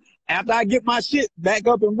gonna do. After I get my shit back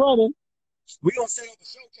up and running, we gonna set up a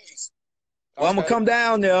showcase. Well, I'm gonna come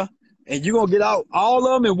down there and you gonna get out all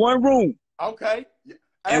of them in one room. Okay.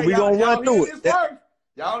 And we gonna run through it.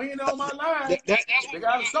 Y'all hearing it on my line. They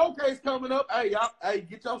got a showcase coming up. Hey, y'all,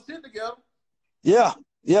 get your shit together. Yeah,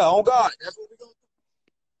 on God.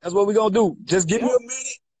 That's what we gonna do. Just give me a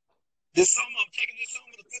minute. I'm taking this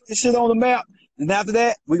summer to put this shit on the map. And after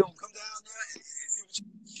that, we gonna come down there and see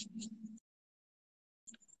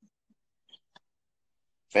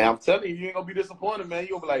what Man, I'm telling you ain't gonna be disappointed, man.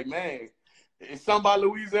 You gonna be like, man, it's something about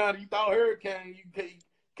Louisiana. You thought Hurricane, you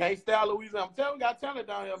can't style Louisiana. I'm telling you, we got talent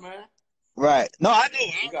down here, man. Right. No, I do.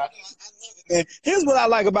 I love it, man. Here's what I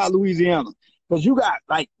like about Louisiana. Because you got,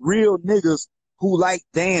 like, real niggas who like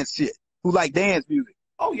dance shit, who like dance music.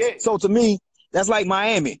 Oh, yeah. So, to me, that's like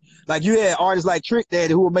Miami. Like, you had artists like Trick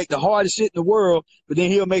Daddy who will make the hardest shit in the world, but then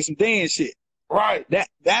he'll make some dance shit. Right.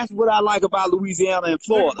 That's what I like about Louisiana and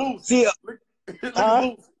Florida. Look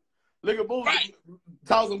at Boosie. Right.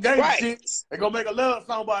 Talk some gang shit. They gonna make a love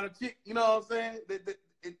song about a chick. You know what I'm saying?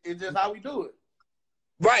 It's just how we do it.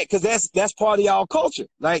 Right, because that's part of y'all culture.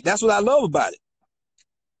 Like, that's what I love about it.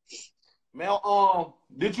 Man,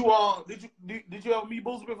 did you ever meet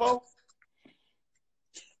Boosie before?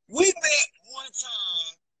 We met one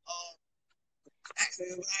time.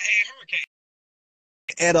 Actually, when I had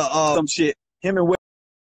Hurricane at some shit. Him and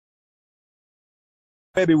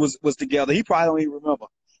Webby was together. He probably don't even remember,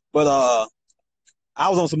 but I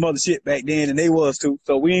was on some other shit back then, and they was too.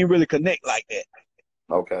 So we ain't really connect like that.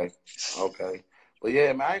 Okay. But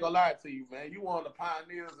yeah, man, I ain't gonna lie to you, man. You one of the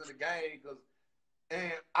pioneers in the game,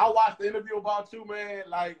 and I watched the interview about you, man.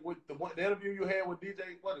 Like with the interview you had with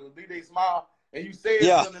DJ Smile, and you said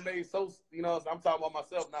something that made so. I'm talking about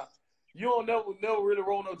myself now. You don't never really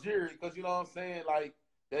roll no jury because you know what I'm saying. Like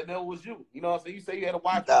that never was you. You know what I'm saying. You say you had a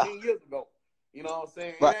wife 15 years ago. You know what I'm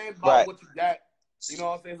saying. It ain't about what you got. You know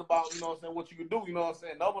what I'm saying. It's about what you can do. You know what I'm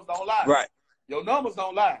saying. Numbers don't lie. Right. Your numbers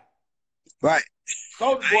don't lie. Right.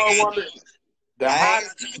 So the boy wonder.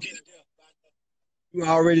 You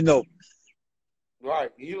already know.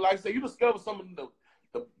 Right. You like I say, you discovered some of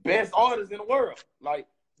the best artists in the world. Like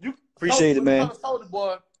you appreciate it, man. Soulja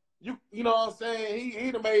Boy, you know what I'm saying?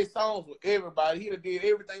 He done made songs with everybody. He done did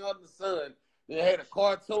everything under the sun. They had a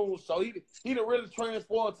cartoon show. He done really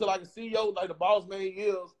transformed to like a CEO, like the boss man he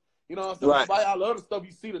is. You know what I'm saying? Right. Despite all the other stuff,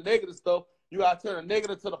 you see the negative stuff. You gotta turn the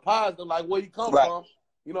negative to the positive, like where you come from.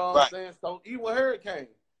 You know what I'm saying? So even with Hurricane.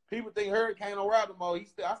 People think Hurricane don't rap no more. I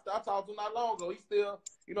talked to him not long ago. He's still,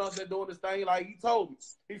 you know what I'm saying, doing this thing like he told me.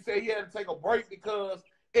 He said he had to take a break because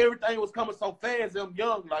everything was coming so fast him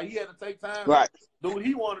young. Like he had to take time to do what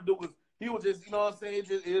he wanted to do. He was just, you know what I'm saying,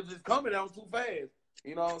 it was just coming down too fast.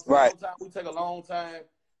 You know what I'm saying? Sometimes we take a long time.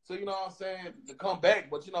 So, you know what I'm saying, to come back.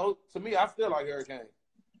 But, you know, to me, I still like Hurricane.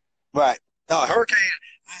 Right. No, Hurricane,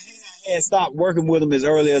 I had stopped working with him as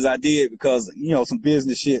early as I did because, you know, some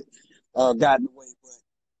business shit got in the way.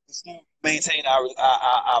 maintain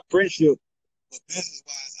our friendship. But business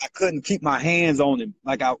wise, I couldn't keep my hands on him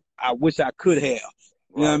like I wish I could have.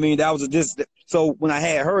 You know what I mean? That was so when I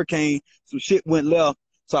had Hurricane, some shit went left.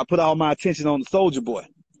 So I put all my attention on the Soulja Boy.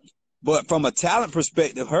 But from a talent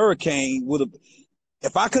perspective, Hurricane would have,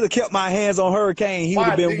 if I could have kept my hands on Hurricane, he would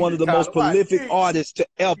have been one of the most prolific artists to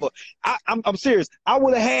ever. I'm serious. I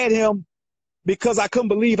would have had him because I couldn't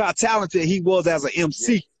believe how talented he was as an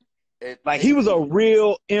MC. Like he was a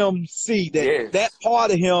real MC. That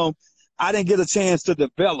part of him, I didn't get a chance to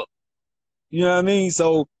develop. You know what I mean?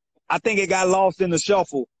 So I think it got lost in the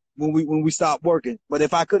shuffle when we stopped working. But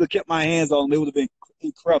if I could have kept my hands on him, it would have been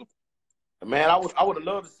incredible. Man, I would have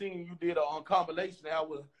loved to see you did a combination out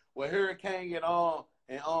with Hurricane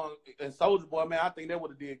and Soulja Boy. Man, I think that would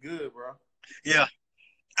have did good, bro. Yeah.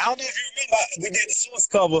 I don't know if you remember, we did the Source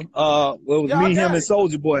cover. It was me, him, and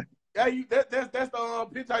Soulja Boy. Yeah, that's the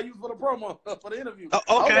picture I used for the promo for the interview.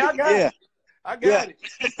 Okay, I got it. I got it.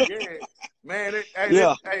 Yeah, man.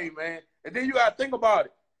 Hey, man. And then you gotta think about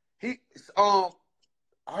it. He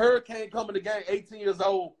Hurricane coming to the game, 18 years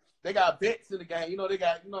old. They got vets in the game. You know, they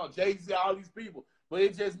got Jay-Z, all these people. But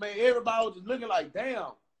it just made everybody was just looking like,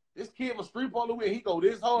 damn, this kid was street on the way. He go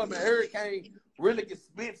this hard, man. Hurricane really can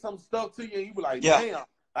spit some stuff to you, and you be like, damn,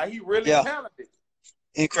 like he really talented.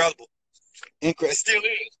 Incredible. Still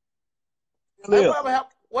is.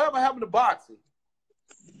 Whatever happened to boxing?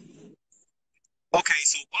 Okay,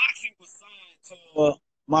 so boxing was signed to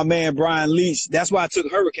my man Brian Leach. That's why I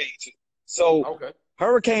took Hurricane to. So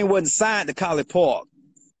Hurricane wasn't signed to ColliPark.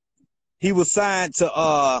 He was signed to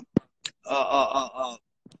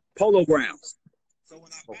Polo Grounds. So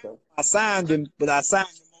when I signed him, but I signed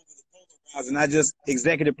him over the Polo Grounds, and I just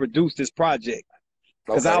executive produced this project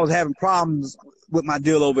because I was having problems with my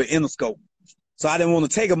deal over at Interscope. So I didn't want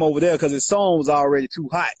to take him over there because his song was already too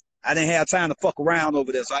hot. I didn't have time to fuck around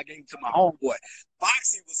over there, so I gave him to my homeboy.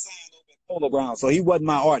 Boxy was signed over at Polo Grounds, so he wasn't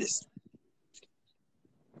my artist.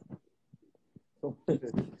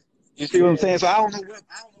 You see what I'm saying? So I don't know what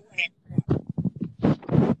happened.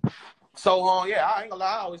 So I ain't gonna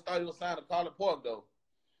lie, I always thought he was signed to ColliPark though.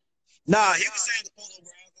 Nah, he was signed to Polo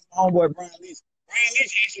Grounds. That's my homeboy Brian Leach. Brian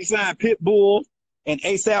Leach actually signed Pitbull and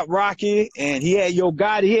ASAP Rocky, and he had Yo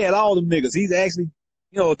Gotti. He had all them niggas. He's actually,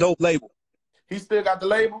 a dope label. He still got the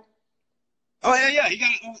label? Oh, yeah. He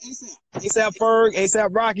got ASAP Ferg, ASAP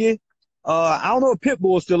Rocky. I don't know if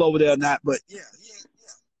Pitbull's still over there or not, but yeah.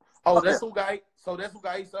 Oh, that's who got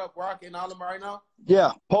ASAP Rocky and all them right now?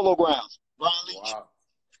 Yeah, Polo Grounds. Brian Leach. Wow.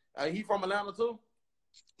 He from Atlanta too?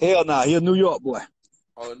 Hell nah, he a New York boy.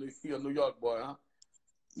 Oh, he a New York boy, huh?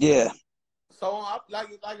 Yeah. So, like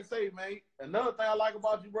I say, man, another thing I like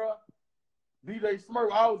about you, bro, DJ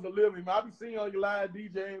Smurf, I was a living, man. I be seeing on your live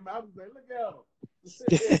DJ, man. I be saying, look at him.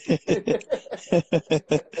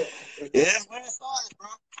 Yeah, that's where it started, bro.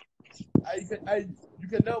 You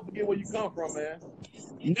can never forget where you come from, man.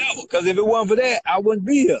 Never, because if it wasn't for that, I wouldn't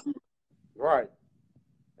be here. Right.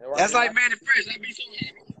 That's like Manny Fresh. I be so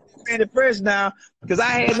happy Manny Fresh now, because I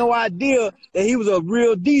had no idea that he was a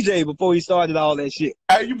real DJ before he started all that shit.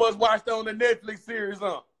 Hey, you must watch that on the Netflix series,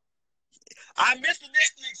 huh? I missed the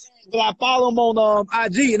Netflix series, but I follow him on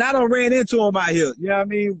IG, and I done ran into him out here. You know what I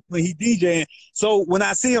mean? When he DJing. So when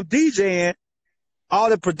I see him DJing, all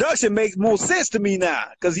the production makes more sense to me now,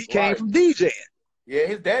 because he came from DJing. Yeah,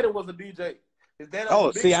 his daddy was a DJ. His daddy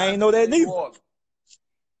was see, I ain't know that neither.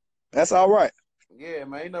 That's all right. Yeah,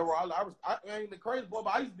 man, ain't no wrong. I ain't the crazy boy,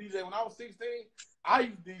 but I used to DJ when I was 16. I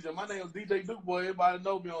used to DJ. My name was DJ Duke Boy. Everybody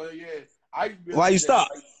know me on here. Yeah, I used to be. Why you stop?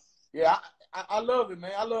 Yeah, I love it,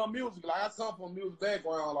 man. I love music. Like I come from a music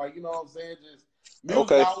background. Like you know what I'm saying. Just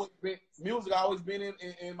music always been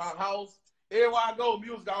in my house. Everywhere I go,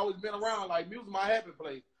 music always been around. Like music, my happy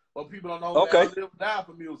place. But people don't know. Okay. Man, I live and die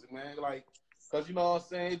for music, man. Like, cause you know what I'm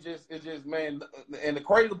saying. It's just, man. And the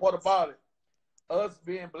crazy part about it, us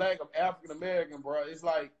being black or African American, bro, it's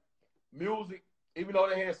like music. Even though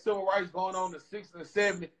they had civil rights going on in the 60s and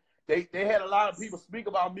 70s, they had a lot of people speak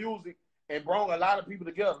about music and brought a lot of people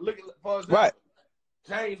together. Look at, for example,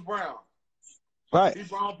 James Brown. Right. He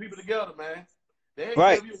brought people together, man. They didn't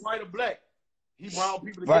care if you white or black. He brought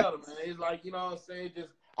people together, man. It's like, you know what I'm saying? Just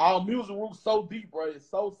our music roots so deep, bro. It's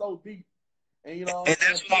so deep. And you know what I'm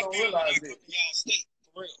saying? People don't realize it. Y'all state,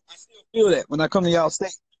 for real. I still feel that when I come to y'all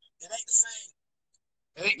state. It ain't the same.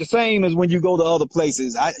 It ain't the same as when you go to other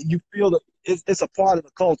places. You feel that it's a part of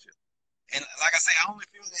the culture. And like I say, I only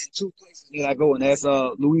feel that in two places that I go, and that's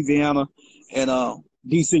Louisiana and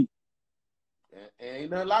DC. And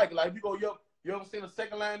ain't nothing like it. Like you ever seen a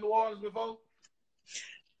second line New Orleans before?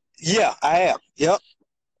 Yeah, I have. Yep.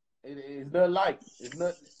 It's nothing like it. It's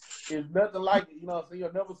nothing. it's nothing like it. You know what I'm saying?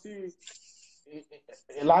 You'll never see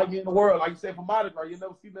it like it in the world. Like you said, for Mardi Gras, you'll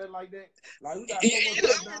never see nothing like that. Like we got so much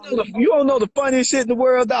stuff down here. You don't know the funniest shit in the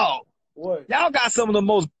world, dog. What? Y'all got some of the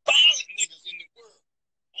most violent niggas in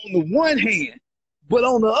the world on the one hand, but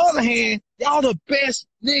on the other hand, y'all the best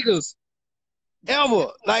niggas ever.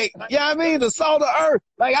 Like, you know what I mean? The salt of earth.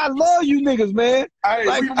 Like, I love you niggas, man. Hey,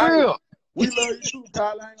 like, for real. We love you too,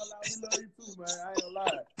 Kyle. I ain't gonna lie. We love you too, man. I ain't gonna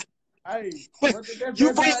lie. Hey, that's you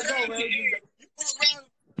how it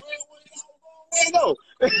go,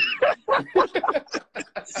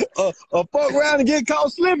 man. Fuck around and get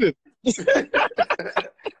caught slipping.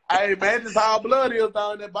 Hey, man, this how blood is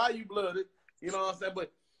down there. Bayou blood. You know what I'm saying?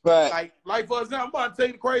 But, like for example, I'm about to tell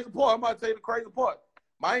you the crazy part.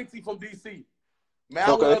 My auntie from D.C. Man,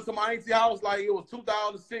 I went up to my auntie house like it was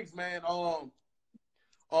 2006, man.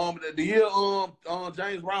 The year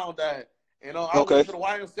James Brown died. And I went to the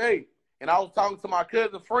YMCA, and I was talking to my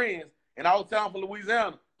cousin friends, and I was telling from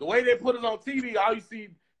Louisiana. The way they put us on TV, all you see,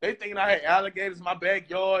 they thinking I had alligators in my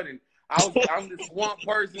backyard, and I'm this swamp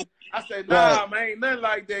person. I said, nah, man, ain't nothing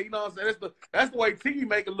like that. You know what I'm saying? That's the way TV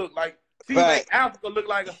make it look. Like, TV make Africa look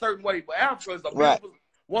like a certain way, but Africa is a beautiful,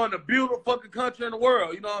 one of the beautiful fucking country in the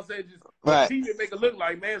world. You know what I'm saying? Just TV make it look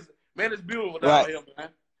like, man, it's beautiful down here, man.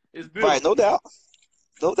 It's beautiful. Right, no doubt.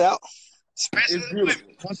 No doubt. It's beautiful.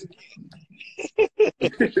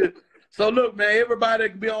 So look, man, everybody that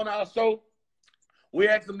can be on our show, we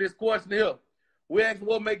ask them this question here. We ask them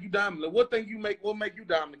what make you dominant. What make you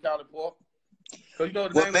dominant, ColliPark? Because you know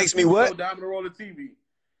the what makes me what? Dominant Roller TV.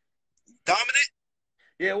 Dominant?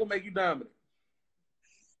 Yeah, what make you dominant?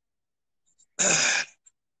 In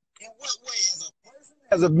what way? As a person?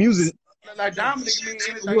 As a music? Like dominant means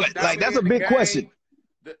anything. What? Like that's a big question.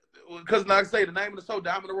 Because like I say, the name of the show,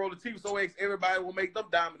 Dominant Roller TV, so everybody will make them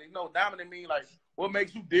dominant. No, dominant mean like what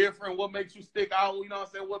makes you different, what makes you stick out, you know what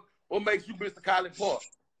I'm saying? What makes you Mr. ColliPark?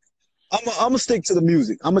 I'm gonna stick to the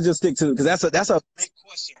music. I'm gonna just stick to it because that's a big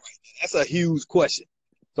question right there. That's a huge question.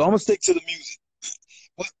 So I'm gonna stick to the music.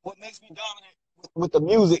 What makes me dominant with the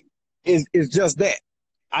music is just that.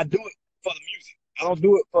 I do it for the music. I don't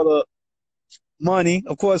do it for the money.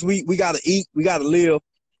 Of course, we gotta eat, we gotta live.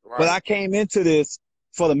 Right. But I came into this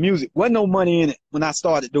for the music. Wasn't no money in it when I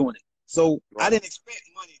started doing it. So I didn't expect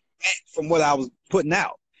money back from what I was putting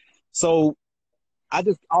out. So I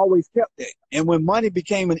just always kept that. And when money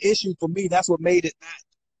became an issue for me, that's what made it not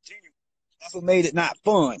genuine. That's what made it not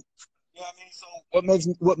fun. You know what I mean?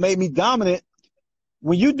 So what made me dominant,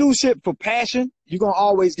 when you do shit for passion, you're gonna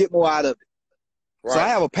always get more out of it. Right. So I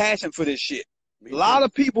have a passion for this shit. A lot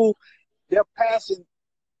of people, their passion,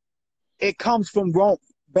 it comes from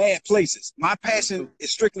bad places. My passion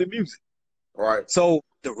is strictly music. Right. So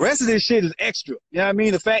the rest of this shit is extra. You know what I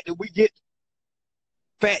mean? The fact that we get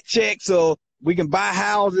fat checks or we can buy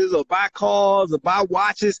houses or buy cars or buy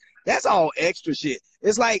watches, that's all extra shit.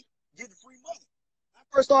 It's like getting free money. When I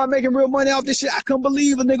first started making real money off this shit, I couldn't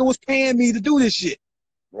believe a nigga was paying me to do this shit.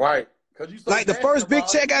 Right. Cause you like the first big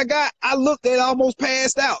check I got, I looked at it, almost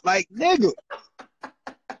passed out. Like, nigga,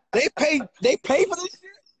 they pay for this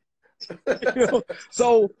shit? You know?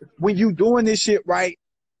 So when you doing this shit right,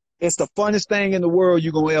 it's the funnest thing in the world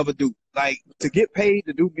you're gonna ever do. Like, to get paid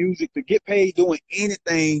to do music, to get paid doing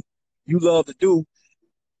anything you love to do.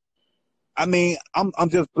 I mean, I'm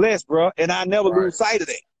just blessed, bro, and I never lose sight of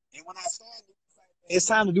that. And when I started, it's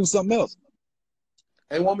time to do something else.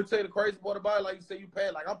 Hey, want me to tell you the crazy part about it? Like you say, you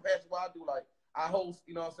pass. Like I'm passionate what I do. Like I host,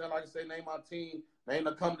 you know what I'm saying? Like I say, name my team, name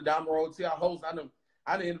the company down the road. I host.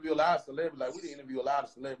 I didn't interview a lot of celebrities. Like we didn't interview a lot of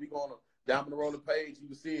celebrities. We go on a down the road page, you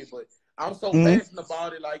can see it. But I'm so passionate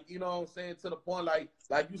about it. Like, you know what I'm saying? To the point, like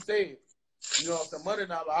you said, you know what I'm saying? Money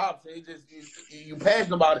not the option. It just you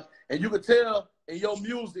passionate about it, and you could tell in your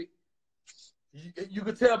music. You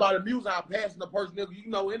could tell by the music how passionate the person is. You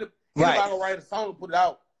know, anybody will write a song and put it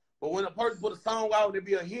out. But when a person put a song out and it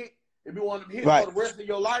be a hit, it be one of them hits for the rest of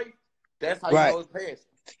your life, that's how you know it's passion.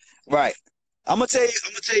 Right. I'm gonna tell you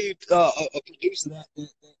a producer that for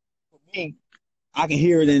me, I can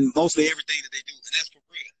hear it in mostly everything that they do, and that's for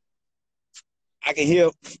real. I can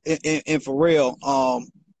hear in for real.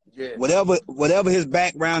 Whatever his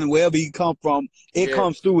background and wherever he come from, it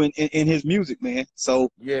comes through in his music, man.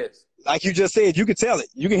 So like you just said, you can tell it,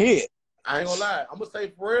 you can hear it. I ain't gonna lie. I'm gonna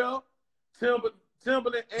say for real,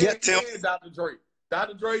 Timberland and Dr. Dre.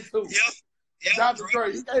 Dr. Dre too. Yeah. Dr.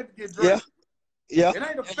 Dre. You can't forget Dre. Yeah. It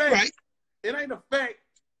ain't a fact. It ain't a fact.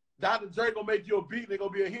 Dr. Dre gonna make you a beat. They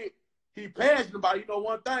gonna be a hit. He passionate about it. You know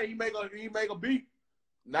one thing. He make a beat.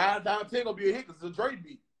 9 out of 10 gonna be a hit because it's a Dre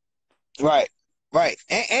beat. Right.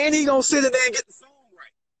 And he gonna sit in there and get the song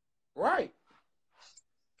right.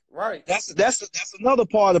 Right. That's another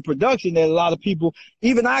part of production that a lot of people,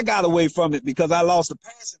 even I got away from it because I lost the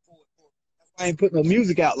passion for it. I ain't putting no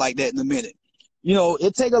music out like that in a minute. You know,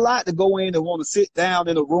 it take a lot to go in and want to sit down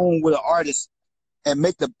in a room with an artist and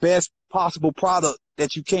make the best possible product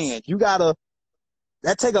that you can.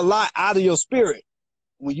 That take a lot out of your spirit.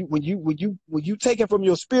 When you take it from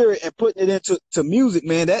your spirit and putting it into music,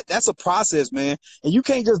 man, that's a process, man. And you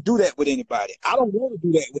can't just do that with anybody. I don't want to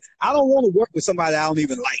do that. I don't want to work with somebody I don't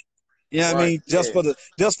even like. You know what I mean? Just for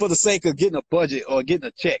the sake of getting a budget or getting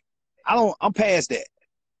a check. I'm past that.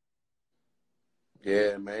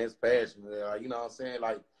 Yeah, man, it's passion. Like, you know what I'm saying?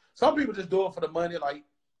 Like, some people just do it for the money. Like,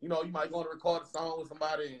 you know, you might go to record a song with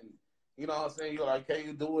somebody and, you know what I'm saying, you're like, can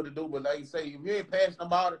you do it to do? But like you say, if you ain't passionate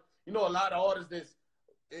about it, you know, a lot of artists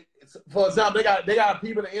for example, they got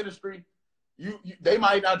people in the industry, they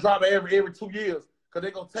might not drop it every 2 years because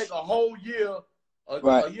they're going to take a whole year,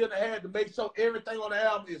 a year and a half to make sure everything on the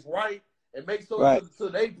album is right and make sure to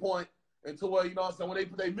their point and to where, you know what I'm saying, when they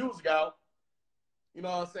put their music out, you know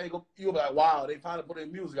what I'm saying, you'll be like, wow, they finally put their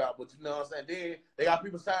music out. But you know what I'm saying, then they got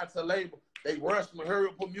people signed to the label. They rush them and hurry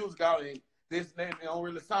up, put music out, and this and that, they don't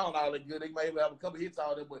really sound all that good. They may have a couple hits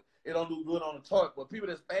out there, but it don't do good on the chart. But people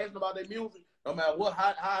that's passionate about their music, no matter what,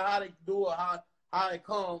 how they do it, how it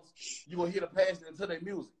comes, you gonna hear the passion into their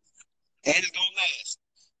music. And it's gonna last.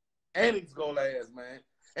 And it's gonna last, man.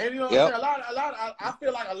 And you know what I'm saying? I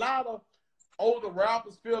feel like a lot of older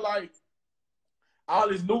rappers feel like all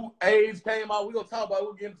this new age came out. We're gonna talk about,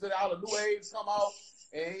 we'll get into all the new age come out.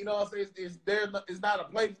 And you know what I'm saying? It's not a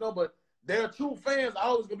place, no, but they're true fans.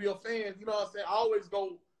 Always gonna be a fan. You know what I'm saying? I always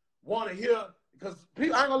go want to hear, because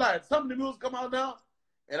people, I ain't gonna lie, some of the music come out now,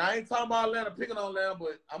 and I ain't talking about Atlanta, picking on Atlanta,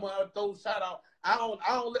 but I'm gonna throw a shout out. I don't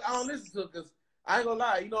listen to it because I ain't gonna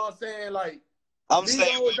lie. You know what I'm saying? Like, I'm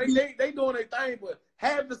saying they doing their thing, but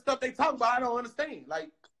half the stuff they talk about I don't understand.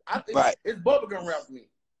 Like, I think it's bubblegum rap to me.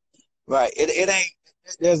 Right. It ain't.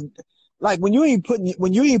 There's like when you ain't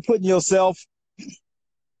putting yourself.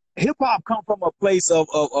 Hip hop come from a place of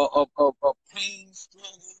pain,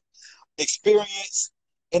 struggle, experience,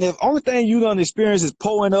 and if only thing you done experience is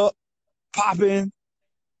pulling up, popping,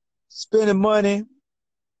 spending money,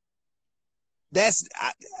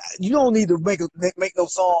 you don't need to make no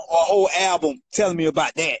song or a whole album telling me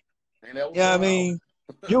about that. You know what I mean?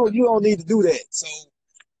 you don't need to do that. So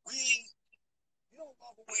you don't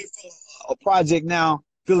walk away from a project now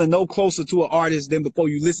feeling no closer to an artist than before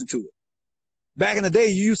you listen to it. Back in the day,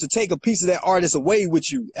 you used to take a piece of that artist away with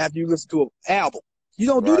you after you listen to an album. You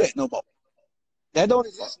don't do that no more. That don't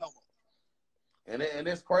exist no more. And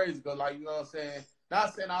it's crazy because, like, you know what I'm saying?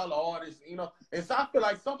 Not saying all the artists, you know. And so I feel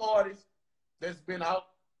like some artists that's been out,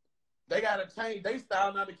 they got to change their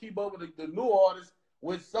style now to keep up with the new artists,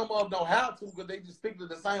 which some of them don't have to because they just stick to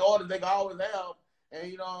the same artists they can always have. And,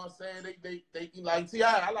 you know what I'm saying? They like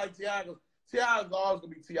T.I. I like T.I. because T.I. is always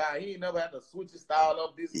gonna be T.I. He ain't never had to switch his style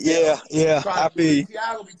up. I feel T.I. gonna be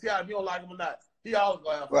T.I. if you don't like him or not. He always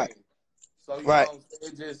gonna have fame. So you know what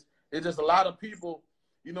I'm saying? It's just a lot of people,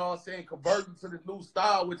 you know what I'm saying, converting to this new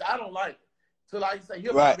style, which I don't like. So like you say,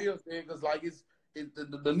 hip hop is because like it's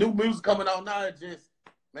the new music coming out now. It's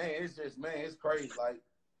crazy. Like,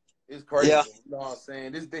 it's crazy. Yeah. You know what I'm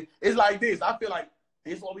saying? It's like this. I feel like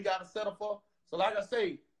this is what we gotta settle for. So like I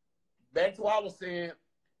say, back to what I was saying.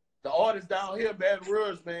 The artists down here, Baton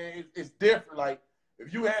Rouge, man, it's different. Like,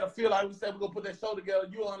 if you had a feel like we said we're going to put that show together,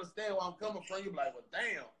 you'll understand where I'm coming from. You'll be like, well,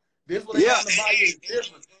 damn, this what they got in the body is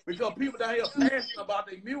different. Because people down here are passionate about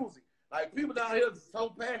their music. Like, people down here are so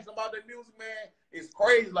passionate about their music, man, it's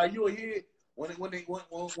crazy. Like, you'll hear it when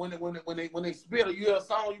they spit or you hear a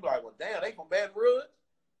song, you be like, well, damn, they from Baton Rouge?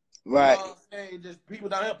 Right. You know what I'm saying? Just people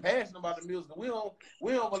down here passionate about the music. We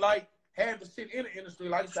don't like have the shit in the industry.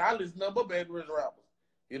 Like I said, I listen to nothing but Baton Rouge rappers.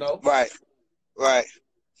 You know? Right.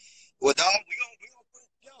 Well, dog, we gonna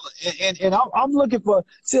put it together. And I'm looking for.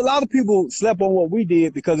 See, a lot of people slept on what we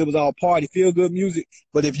did because it was all party, feel good music.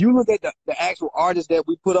 But if you look at the actual artists that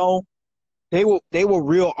we put on, they were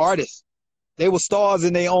real artists. They were stars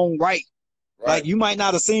in their own right. Like, you might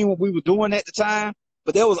not have seen what we were doing at the time,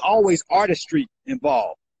 but there was always artistry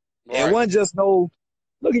involved. It wasn't just no.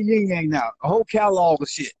 Look at Ying now, a whole catalog of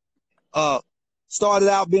shit. Started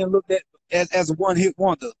out being looked at as a one-hit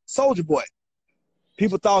wonder. Soulja Boy.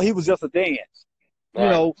 People thought he was just a dance. You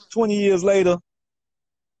know, 20 years later,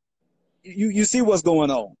 you see what's going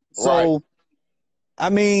on. So, I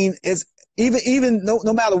mean, it's even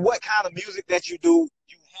no matter what kind of music that you do,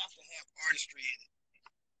 you have to have artistry in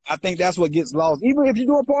it. I think that's what gets lost. Even if you're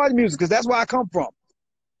doing party music, because that's where I come from.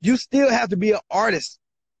 You still have to be an artist.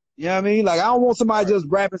 You know what I mean? Like, I don't want somebody just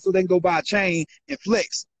rapping so they can go buy a chain and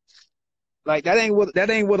flex. Like that ain't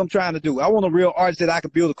what I'm trying to do. I want a real artist that I can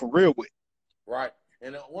build a career with. Right.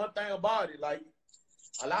 And one thing about it, like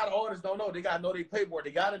a lot of artists don't know, they gotta know their paperwork.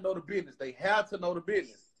 They gotta know the business. They have to know the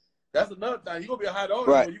business. That's another thing. You're gonna be a hot artist,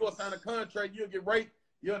 but you're gonna sign a contract, you'll get raped,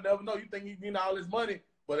 you'll never know. You think you getting all this money,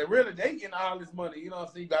 but it really they getting all this money. You know what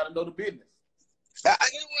I'm saying? You gotta know the business. You know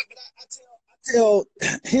what? But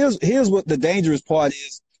I tell here's what the dangerous part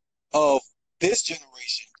is of this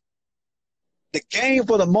generation. The game,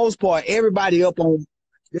 for the most part, everybody up on.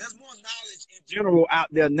 There's more knowledge in general out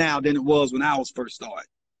there now than it was when I was first started.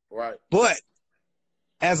 Right. But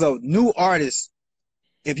as a new artist,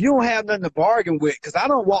 if you don't have nothing to bargain with, because I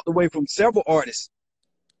done walked away from several artists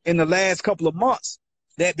in the last couple of months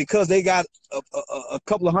that because they got a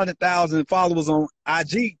couple of 100,000 followers on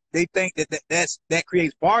IG, they think that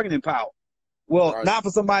creates bargaining power. Well, not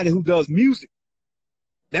for somebody who does music.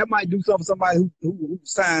 That might do something for somebody who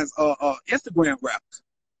signs Instagram rappers.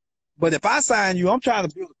 But if I sign you, I'm trying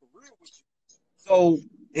to build a career with you. So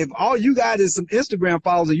if all you got is some Instagram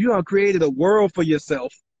followers and you done created a world for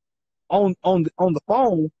yourself on the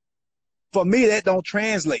phone, for me that don't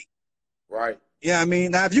translate. Right. Yeah, I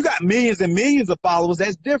mean, now if you got millions and millions of followers,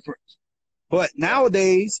 that's different. But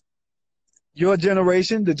nowadays, your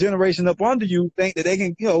generation, the generation up under you, think that they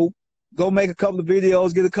can, go make a couple of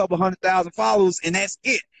videos, get a couple 100,000 followers, and that's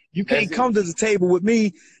it. You can't come to the table with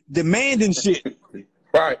me demanding shit.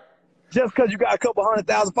 Right. Just because you got a couple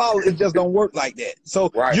 100,000 followers, it just don't work like that.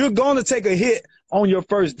 So you're going to take a hit on your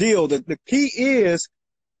first deal. The key is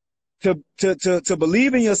to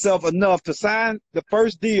believe in yourself enough to sign the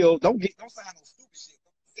first deal. Don't sign no stupid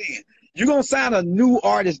shit. You're going to sign a new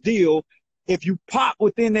artist deal. If you pop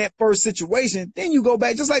within that first situation, then you go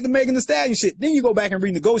back, just like the Megan Thee Stallion shit. Then you go back and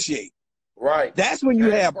renegotiate. Right. That's when you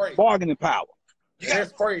have bargaining power.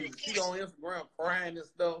 That's crazy. She on Instagram crying and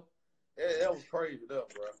stuff. That was crazy stuff,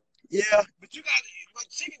 bro. Yeah, but she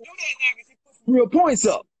can do that now because she put some real points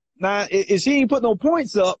up. Now, if she ain't put no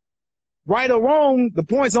points up, right or wrong, the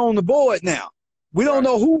points are on the board now. We don't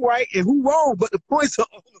know who right and who wrong, but the points are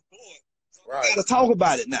on the board. So we got to talk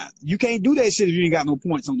about it now. You can't do that shit if you ain't got no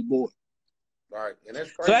points on the board. Right, and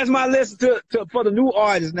that's crazy. So that's my lesson for the new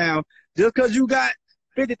artists now. Just because you got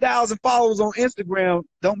 50,000 followers on Instagram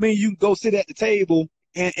don't mean you can go sit at the table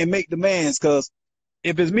and make demands, because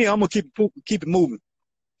if it's me, I'm going to keep it moving.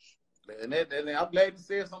 And I'm glad you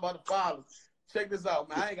said something about the followers. Check this out,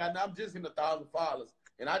 man. I'm just in 1,000 followers.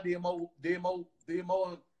 And I did more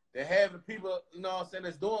than having people, you know what I'm saying,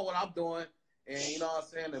 that's doing what I'm doing. And, you know what I'm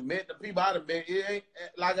saying, and met the people I done met. It ain't,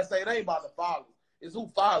 like I say, it ain't about the followers. It's who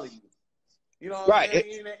follow you. You know what I'm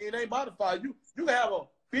saying? It ain't about the followers. You can have a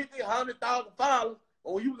 50, 100,000 followers,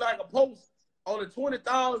 or when you like a post on the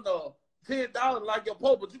 20,000 or 10,000 like your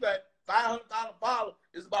post, but you got 500,000 followers.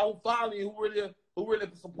 It's about who follow you, who really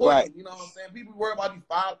support you. You know what I'm saying? People worry about these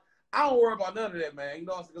followers. I don't worry about none of that, man. You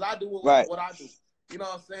know what I'm saying? Because I do what I do. You know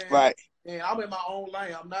what I'm saying? Right. And I'm in my own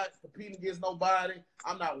lane. I'm not competing against nobody.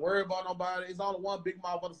 I'm not worried about nobody. It's only one big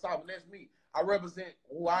mouth on the side, and that's me. I represent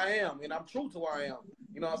who I am, and I'm true to who I am.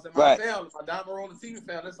 You know what I'm saying? My family, my Diamond Rolling TV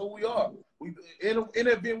family, that's who we are. We in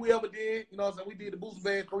the event we ever did, you know what I'm saying? We did the Boosie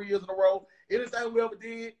Band 3 years in a row. Anything we ever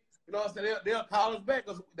did, you know what I'm saying? They'll call us back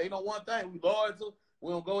because they know one thing. We loyal.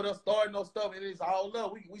 We don't go there starting no stuff, and it's all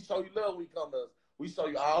love. We show you love when you come to us. We show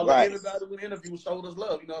you all love. Everybody we interview showed us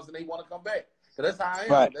love. You know what I'm saying? They want to come back. So that's how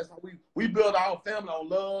I am. That's how we build our family on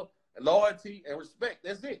love and loyalty and respect.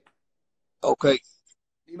 That's it. Okay.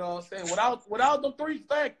 You know what I'm saying? Without them three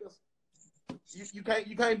factors, you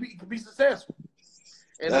can't be successful.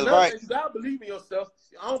 And another thing, you gotta believe in yourself.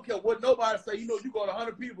 I don't care what nobody say. You know, you go to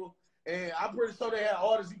 100 people, and I'm pretty sure they had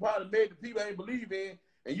artists you probably made the people ain't believe in,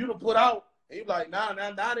 and you done put out, and you like, now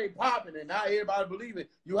they popping, and now everybody believe it.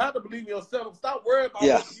 You have to believe in yourself. Stop worrying about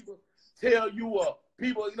what people tell you or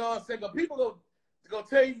people. You know what I'm saying? Because people gonna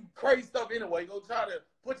tell you crazy stuff anyway. Go try to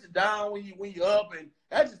put you down when you up, and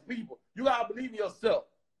that's just people. You gotta believe in yourself.